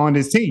receiver on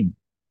this team.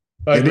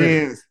 And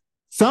then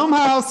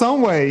somehow,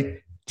 some way,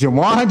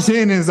 Jawan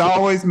Jennings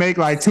always make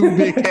like 2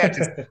 big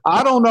catches.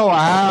 I don't know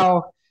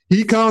how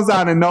he comes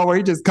out of nowhere.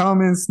 He just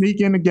come in,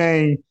 sneak in the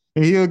game,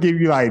 and he'll give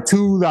you like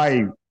 2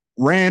 like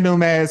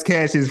random ass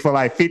catches for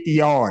like 50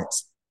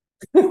 yards.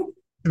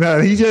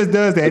 He just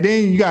does that.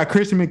 Then you got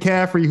Christian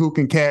McCaffrey who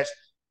can catch,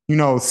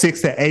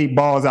 6 to 8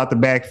 balls out the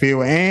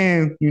backfield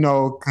and,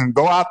 can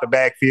go out the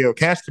backfield,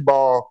 catch the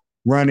ball,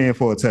 run in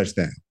for a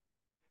touchdown.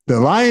 The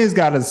Lions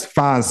got to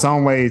find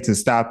some way to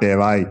stop that.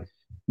 Like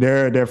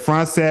their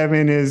front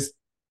seven is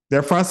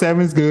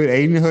good.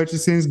 Aiden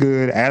Hutchinson's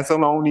good.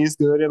 Anzalone is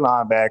good at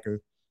linebacker.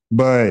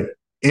 But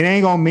it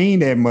ain't going to mean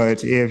that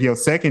much if your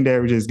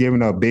secondary is just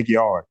giving up big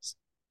yards.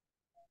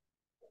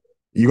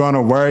 Y'all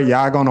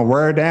going to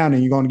wear down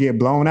and you're going to get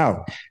blown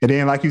out. And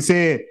then, like you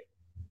said,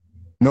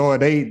 no,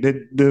 the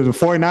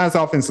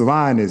 49ers offensive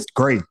line is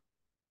great.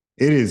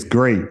 It is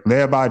great,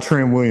 led by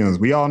Trent Williams.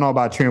 We all know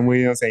about Trent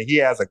Williams, and he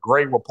has a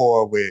great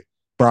rapport with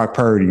Brock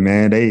Purdy,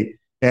 man. They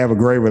have a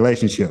great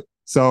relationship.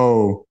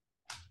 So,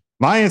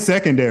 Lions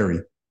secondary,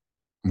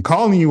 I'm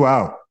calling you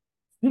out.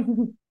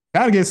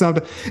 Got to get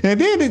something. And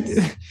then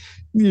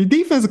the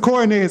defensive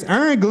coordinator is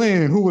Aaron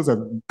Glenn, who was a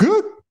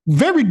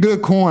very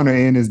good corner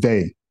in his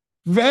day.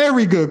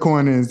 Very good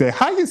corner in his day.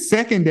 How your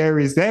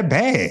secondary is that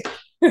bad?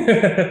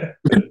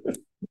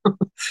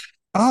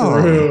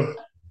 Oh.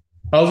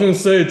 I was going to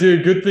say,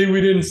 dude, good thing we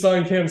didn't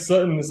sign Cam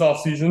Sutton this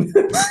offseason.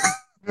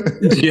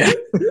 Yeah.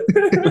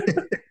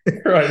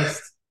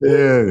 Christ.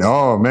 Yeah.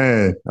 Oh,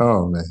 man.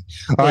 All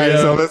right,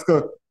 so let's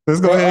go. Let's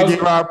go ahead and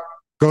get Rob.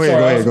 Go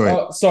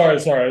ahead. Sorry,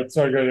 to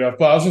cut you off.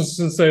 But I was just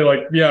going to say,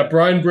 like, yeah,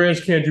 Brian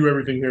Branch can't do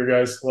everything here,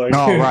 guys. Like,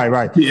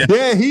 right.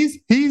 Yeah,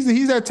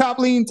 he's our top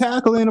leading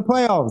tackle in the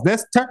playoffs.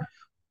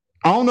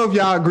 I don't know if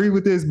y'all agree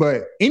with this,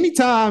 but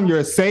anytime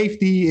your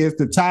safety is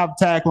the top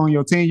tackle on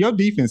your team, your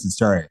defense is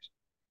trash.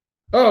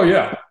 Oh,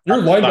 yeah. Your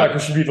linebacker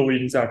should be the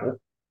leading tackle.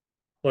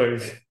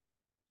 Like,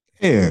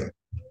 yeah.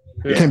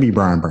 It can be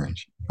Brian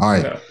Branch. All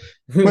right. Yeah.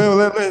 Well,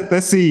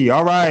 let's see.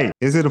 All right.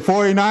 Is it the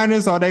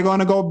 49ers? Are they going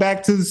to go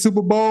back to the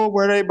Super Bowl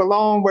where they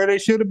belong, where they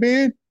should have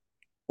been?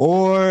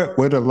 Or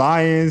will the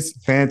Lions'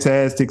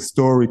 fantastic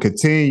story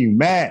continue?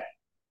 Matt,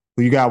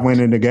 who you got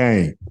winning the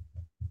game?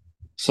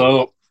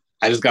 So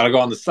I just got to go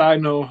on the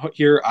side note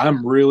here.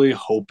 I'm really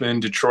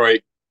hoping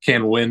Detroit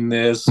can win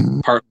this,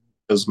 part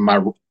because my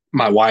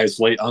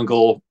wife's late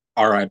uncle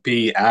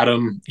RIP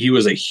Adam. He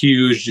was a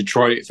huge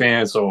Detroit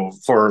fan. So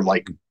for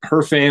like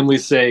her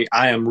family's sake,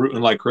 I am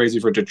rooting like crazy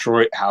for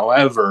Detroit.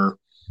 However,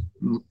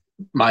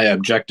 my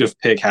objective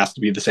pick has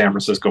to be the San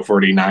Francisco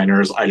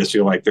 49ers. I just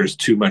feel like there's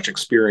too much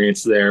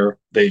experience there.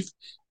 They've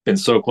been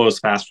so close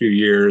the past few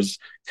years,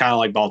 kind of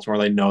like Baltimore.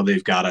 They know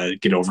they've got to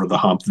get over the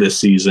hump this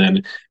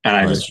season. And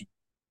I just,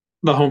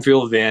 the home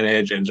field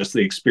advantage and just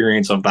the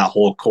experience of that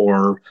whole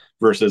core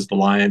versus the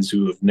Lions,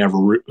 who have never,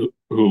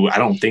 who I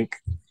don't think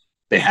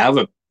they have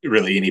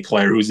really any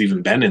player who's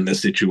even been in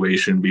this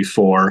situation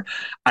before.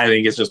 I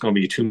think it's just going to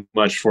be too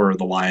much for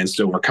the Lions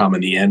to overcome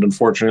in the end,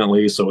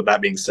 unfortunately. So with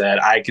that being said,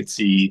 I could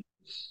see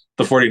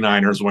the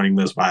 49ers winning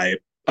this by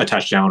a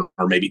touchdown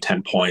or maybe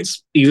 10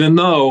 points, even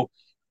though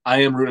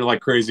I am rooting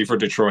like crazy for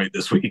Detroit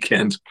this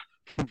weekend.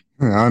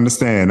 I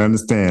understand.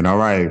 All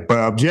right. But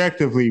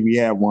objectively, we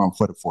have one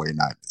for the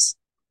 49ers.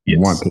 Yes.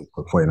 One pick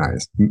for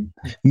 49ers.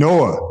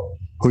 Noah,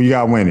 who you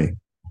got winning?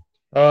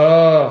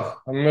 I'm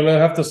gonna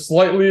have to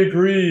slightly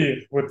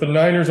agree with the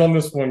Niners on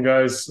this one,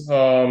 guys.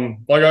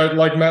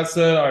 Like Matt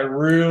said, I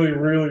really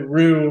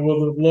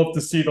would love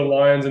to see the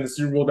Lions in the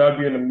Super Bowl. That'd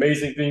be an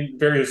amazing thing,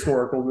 very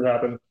historical would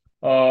happen.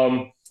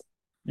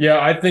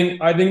 Yeah, I think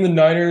the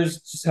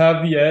Niners just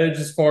have the edge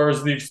as far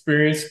as the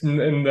experience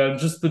and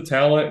just the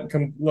talent,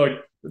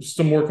 just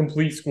a more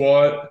complete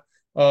squad.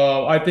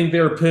 I think they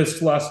were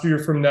pissed last year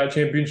from that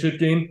championship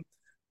game,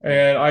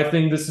 and I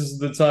think this is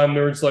the time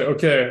they're just like,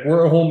 okay,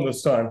 we're at home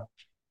this time.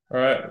 All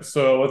right,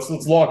 so let's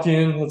lock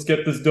in. Let's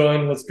get this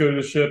done. Let's go to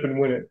the ship and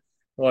win it.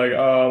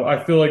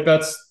 I feel like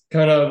that's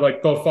kind of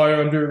like the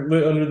fire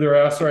under their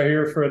ass right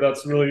here.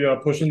 That's really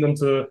pushing them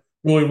to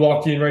really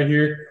lock in right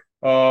here.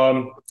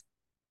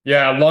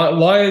 Yeah,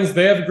 Lions,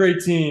 they have a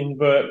great team,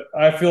 but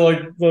I feel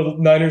like the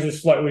Niners are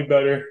slightly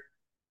better.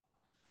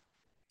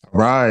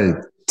 Right,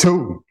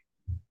 2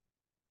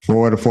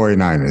 for the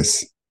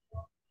 49ers.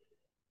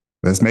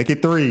 Let's make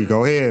it 3.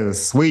 Go ahead.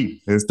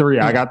 Sweet. It's 3.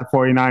 I got the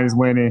 49ers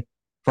winning.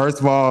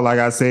 First of all, like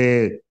I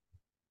said,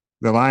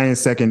 the Lions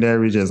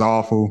secondary is just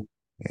awful.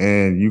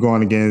 And you're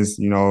going against,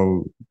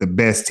 the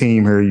best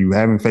team here. You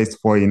haven't faced the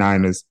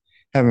 49ers,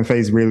 haven't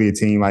faced really a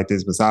team like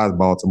this besides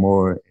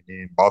Baltimore. And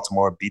then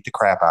Baltimore beat the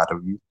crap out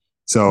of you.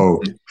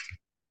 So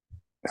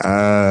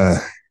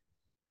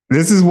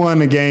this is one of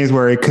the games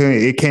where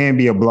it can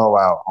be a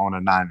blowout on the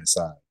Niners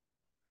side.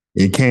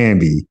 It can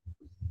be.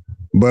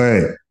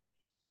 But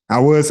I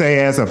would say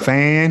as a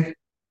fan,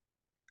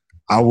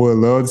 I would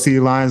love to see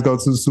the Lions go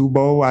to the Super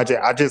Bowl. I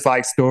just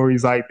like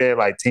stories like that,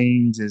 like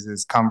teams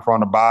just come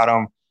from the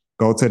bottom,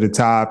 go to the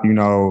top,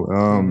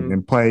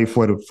 and play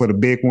for the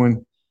big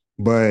one.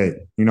 But,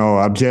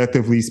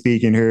 objectively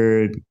speaking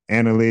here,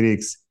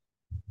 analytics,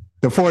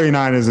 the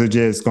 49ers are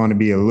just going to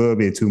be a little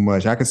bit too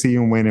much. I can see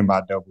them winning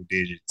by double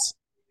digits,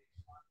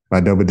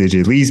 at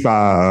least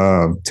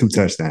by 2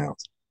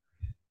 touchdowns.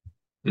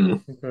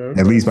 Okay.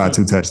 At least by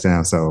 2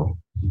 touchdowns. So.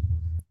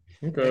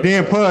 Okay. And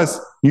then plus,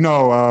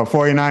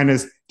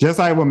 49ers, just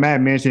like what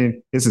Matt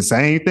mentioned, it's the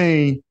same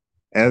thing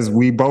as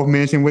we both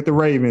mentioned with the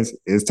Ravens.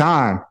 It's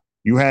time.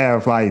 You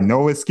have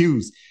no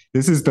excuse.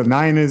 This is the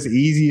Niners'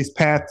 easiest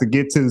path to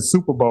get to the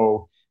Super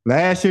Bowl.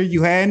 Last year,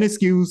 you had an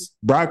excuse.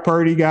 Brock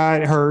Purdy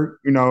got hurt.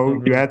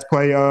 You had to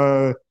play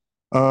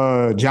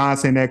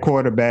Johnson at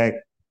quarterback.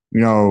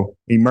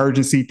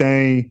 Emergency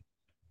thing.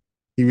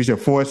 He was your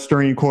 4th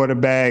string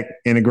quarterback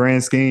in the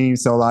grand scheme.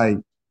 So,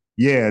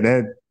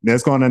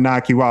 that's going to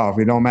knock you off.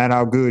 It don't matter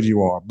how good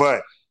you are.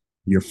 But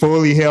you're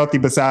fully healthy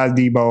besides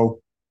Debo,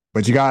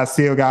 but you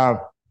still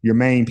got your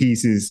main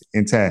pieces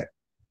intact.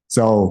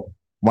 So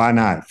why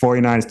not?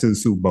 49ers to the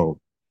Super Bowl.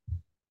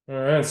 All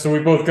right. So we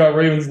both got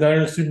Ravens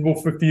Niners Super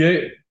Bowl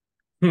 58.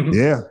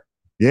 Yeah.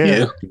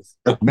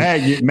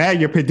 Matt,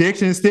 your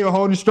prediction is still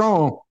holding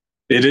strong.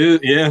 It is,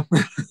 yeah.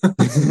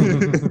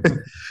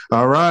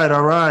 All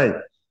right.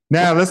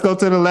 Now, let's go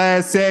to the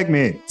last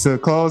segment to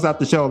close out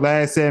the show.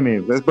 Last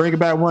segment. Let's bring it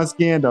back once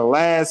again, the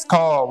last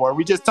call, where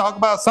we just talk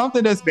about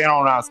something that's been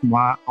on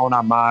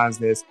our minds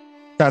that's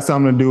got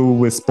something to do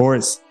with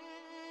sports.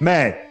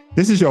 Matt,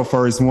 this is your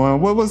first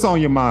one. What's on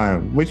your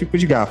mind? What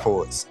you got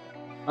for us?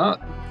 I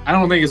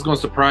don't think it's going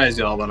to surprise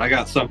y'all, but I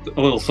got a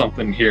little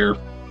something here.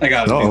 I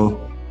got it.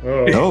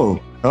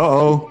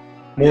 Uh-oh.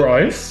 More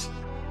ice?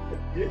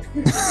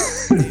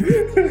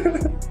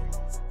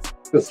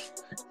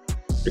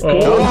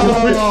 Oh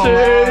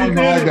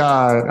my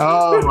God.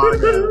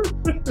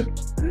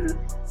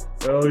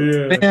 Hell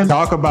yeah. Man,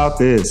 talk about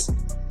this.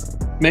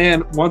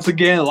 Man, once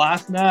again,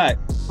 last night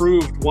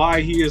proved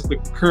why he is the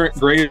current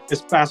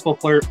greatest basketball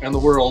player in the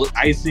world,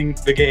 icing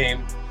the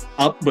game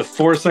up with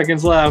 4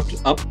 seconds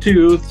left, up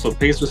 2. So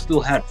Pacers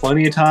still had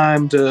plenty of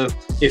time to,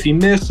 if he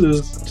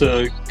misses,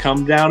 to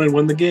come down and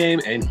win the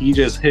game. And he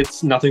just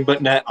hits nothing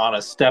but net on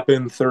a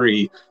step-in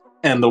 3.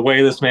 And the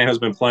way this man has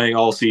been playing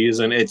all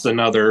season, it's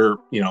another,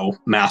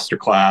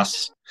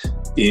 masterclass.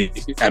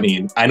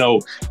 I know,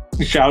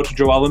 shout out to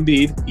Joel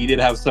Embiid. He did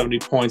have 70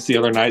 points the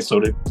other night,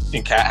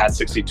 and Cat had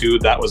 62.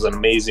 That was an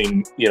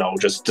amazing,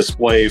 just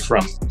display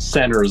from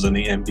centers in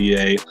the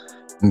NBA.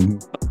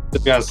 Mm-hmm.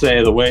 just gotta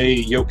say, the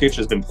way Jokic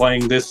has been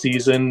playing this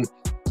season,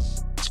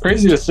 it's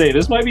crazy to say,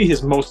 this might be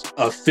his most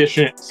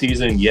efficient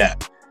season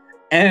yet.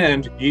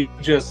 And he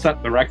just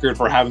set the record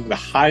for having the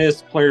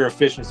highest player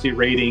efficiency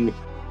rating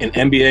in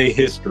NBA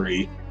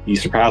history. He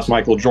surpassed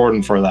Michael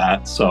Jordan for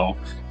that. So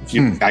if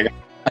you, I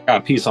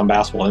got a piece on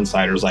Basketball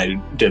Insiders I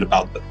did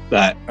about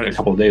that a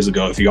couple of days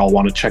ago, if you all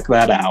want to check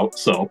that out.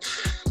 So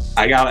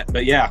I got it.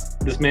 But yeah,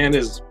 this man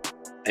is,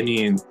 I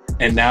mean,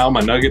 and now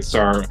my Nuggets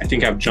are, I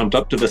think, have jumped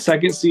up to the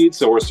 2nd seed.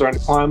 So we're starting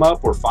to climb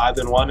up. We're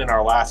 5-1 in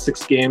our last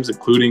 6 games,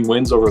 including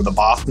wins over the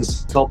Boston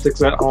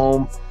Celtics at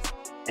home.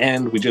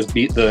 And we just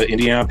beat the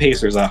Indiana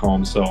Pacers at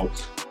home. So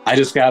I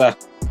just got to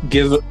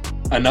give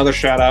another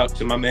shout out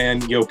to my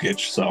man Jokic.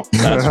 So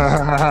that's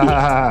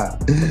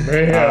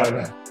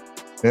Man.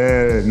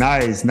 yeah,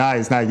 nice.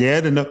 Yeah,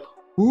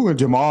 and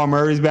Jamal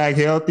Murray's back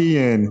healthy,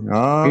 and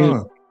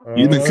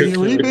we can see a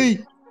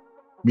repeat.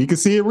 We can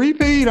see a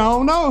repeat. I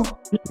don't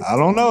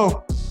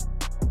know.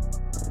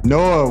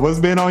 Noah, what's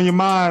been on your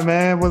mind,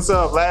 man? What's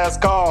up?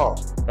 Last call.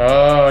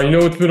 You know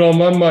what's been on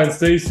my mind,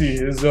 Stacey,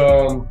 is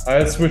I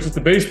had to switch it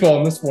to baseball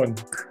in this one.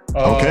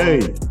 Okay.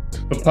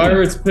 The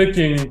Pirates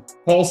picking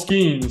Paul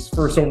Skeens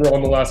first overall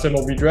in the last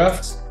MLB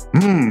draft.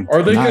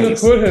 Are they going to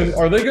put him?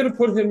 Are they going to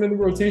put him in the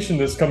rotation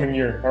this coming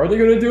year? Are they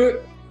going to do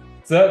it?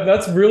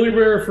 That's really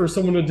rare for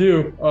someone to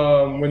do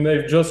when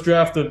they've just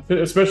drafted,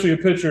 especially a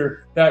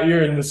pitcher that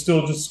year, and to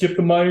still just skip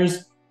the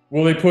minors.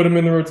 Will they put him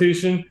in the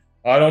rotation?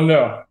 I don't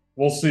know.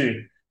 We'll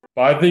see.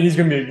 But I think he's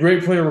going to be a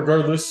great player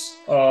regardless.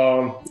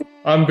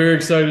 I'm very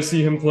excited to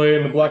see him play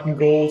in the black and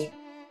gold,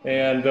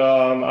 and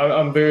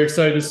I'm very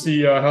excited to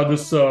see how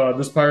this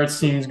Pirates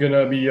team is going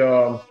to be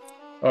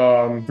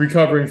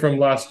recovering from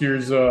last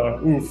year's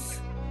oof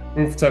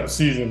type of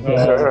season.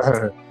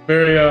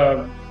 Very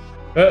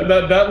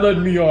that led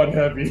me on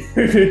heavy,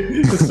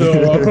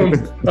 so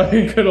I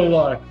ain't gonna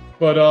lie.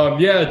 But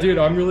yeah, dude,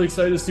 I'm really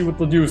excited to see what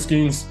they'll do with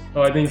Skeens.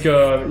 I think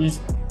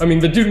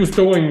the dude was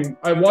throwing.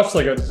 I watched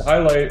like a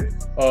highlight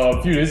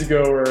a few days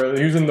ago where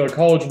he was in the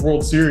College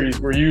World Series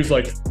where he was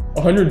like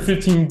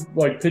 115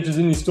 like pitches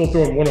in, he's still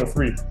throwing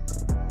 103.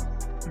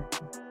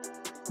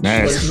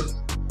 Nice,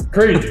 like,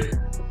 crazy.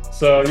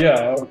 So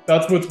yeah,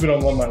 that's what's been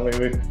on my mind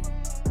lately.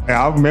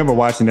 Yeah, I remember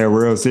watching that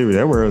World Series.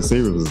 That World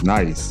Series was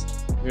nice.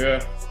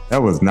 Yeah.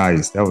 That was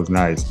nice.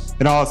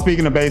 And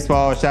speaking of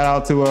baseball, shout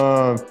out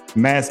to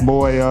Mass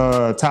Boy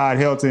Todd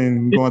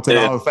Hilton going to the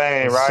Hall of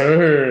Fame, right?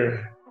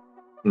 Sure.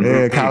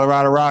 Yeah,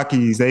 Colorado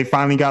Rockies. They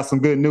finally got some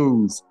good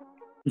news.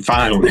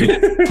 Finally.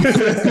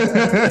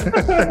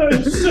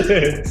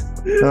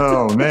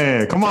 Oh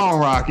man, come on,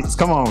 Rockies.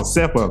 Come on,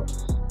 step up.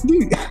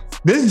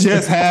 This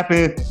just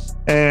happened,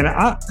 and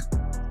I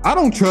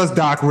don't trust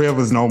Doc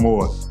Rivers no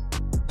more.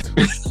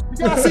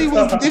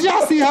 Did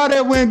y'all see how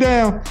that went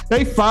down?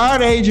 They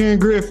fired Adrian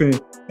Griffin,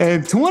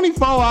 and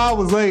 24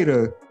 hours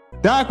later,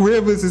 Doc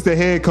Rivers is the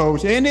head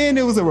coach. And then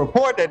there was a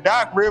report that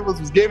Doc Rivers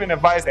was giving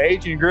advice to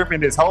Adrian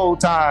Griffin this whole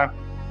time.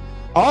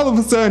 All of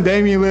a sudden,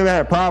 Damian Lillard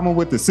had a problem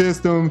with the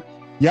system.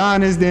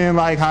 Giannis didn't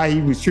like how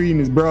he was treating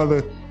his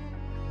brother.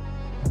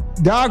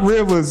 Doc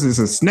Rivers is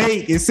a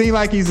snake. It seems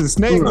like he's a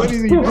snake. What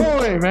is he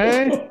doing,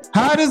 man?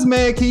 How does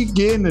man keep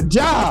getting a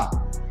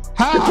job?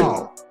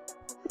 How?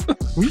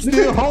 We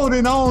still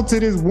holding on to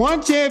this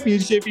one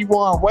championship he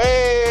won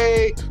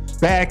way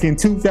back in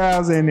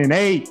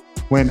 2008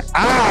 when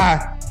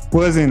I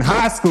was in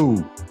high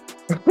school.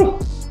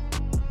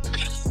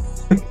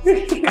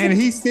 And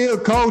he's still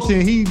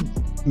coaching. He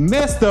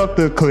messed up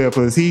the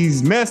Clippers.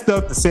 He's messed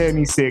up the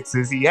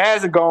 76ers. He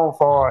hasn't gone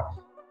far.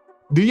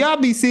 Do y'all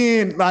be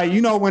seeing, like,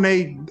 you know, when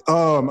they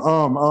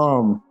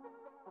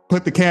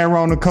put the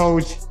camera on the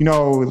coach, you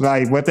know,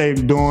 like what they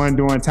doing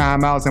during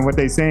timeouts and what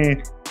they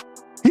saying?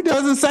 He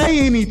doesn't say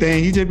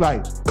anything. He just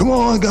like, come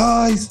on,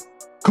 guys.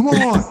 Come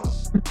on.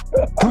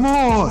 Come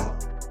on.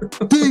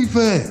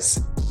 Defense.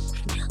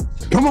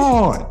 Come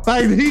on.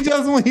 Like, he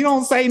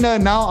don't say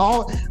nothing.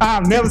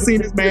 I've never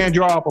seen this man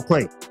draw up a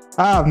play.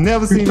 And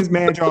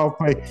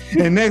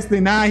next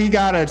thing, now he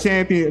got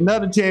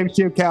another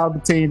championship caliber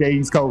team that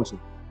he's coaching.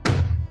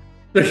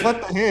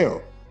 What the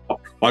hell?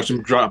 Watch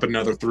him drop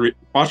another 3.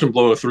 Watch him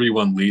blow a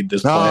 3-1 lead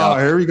this playoff. Oh,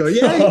 here we go.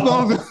 Yeah, he's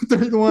blowing a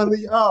 3-1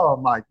 lead. Oh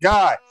my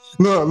God.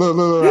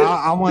 Look.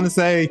 I want to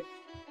say,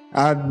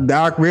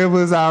 Doc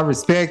Rivers, I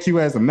respect you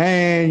as a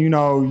man. You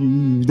know,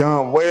 you've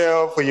done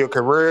well for your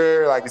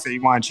career. Like I said,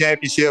 you won a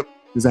championship.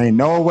 This ain't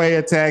no way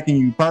attacking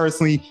you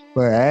personally,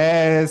 but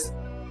as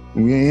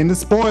we're in the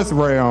sports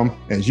realm,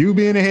 as you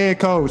being a head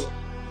coach,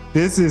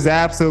 this is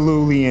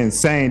absolutely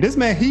insane. This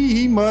man,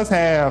 he must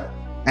have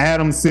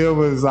Adam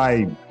Silver's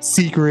like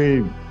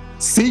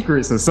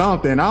secrets or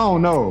something. I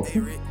don't know.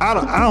 I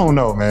don't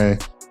know, man.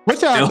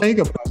 What y'all think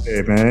about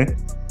that, man?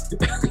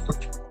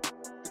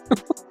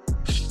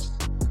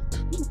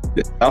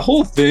 That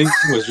whole thing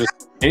was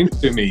just strange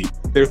to me.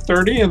 They're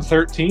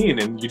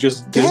 30-13, and you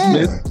just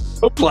dismiss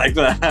hope like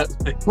that.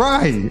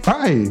 Right.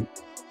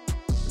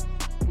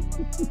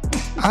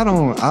 I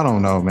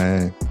don't know,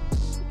 man.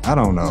 I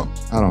don't know.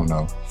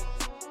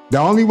 The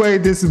only way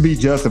this would be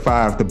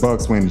justified if the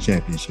Bucks win the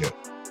championship.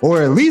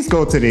 or at least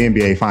go to the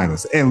NBA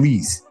Finals. At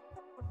least.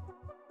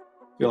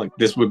 I feel like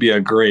this would be a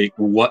great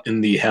 "What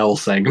in the hell"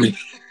 segment.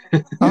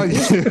 Oh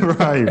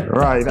yeah,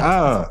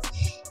 right.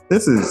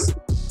 This is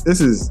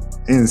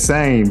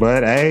insane.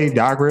 But hey,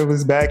 Doc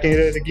Rivers back in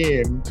it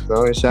again.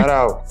 So shout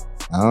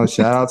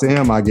out to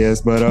him, I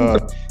guess.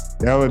 But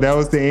that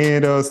was the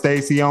end of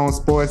Stacey on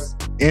Sports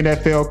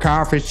NFL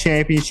Conference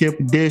Championship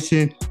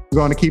Edition. We're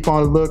going to keep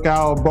on the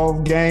lookout for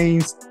both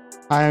games.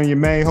 I am your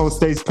main host,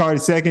 Stacey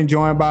Carter II,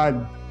 joined by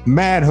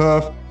Matt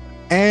Huff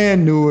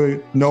and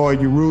Noah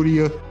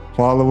Urudia.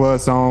 Follow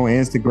us on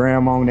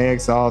Instagram, on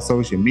X, all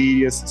social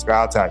media.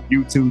 Subscribe to our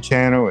YouTube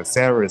channel,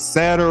 etc.,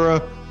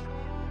 etc.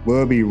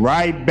 We'll be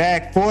right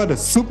back for the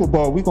Super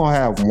Bowl. We're going to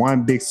have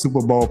one big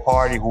Super Bowl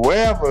party,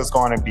 whoever's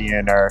going to be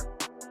in there.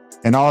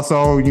 And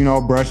also,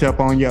 brush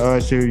up on your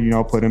Usher,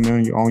 put him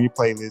on your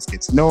playlist.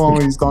 Get to know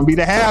him. He's going to be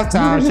the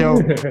halftime show.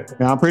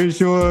 And I'm pretty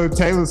sure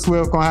Taylor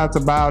Swift going to have to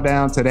bow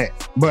down to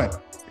that.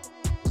 But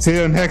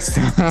till next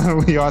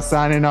time, we are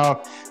signing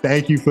off.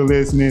 Thank you for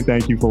listening.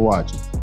 Thank you for watching.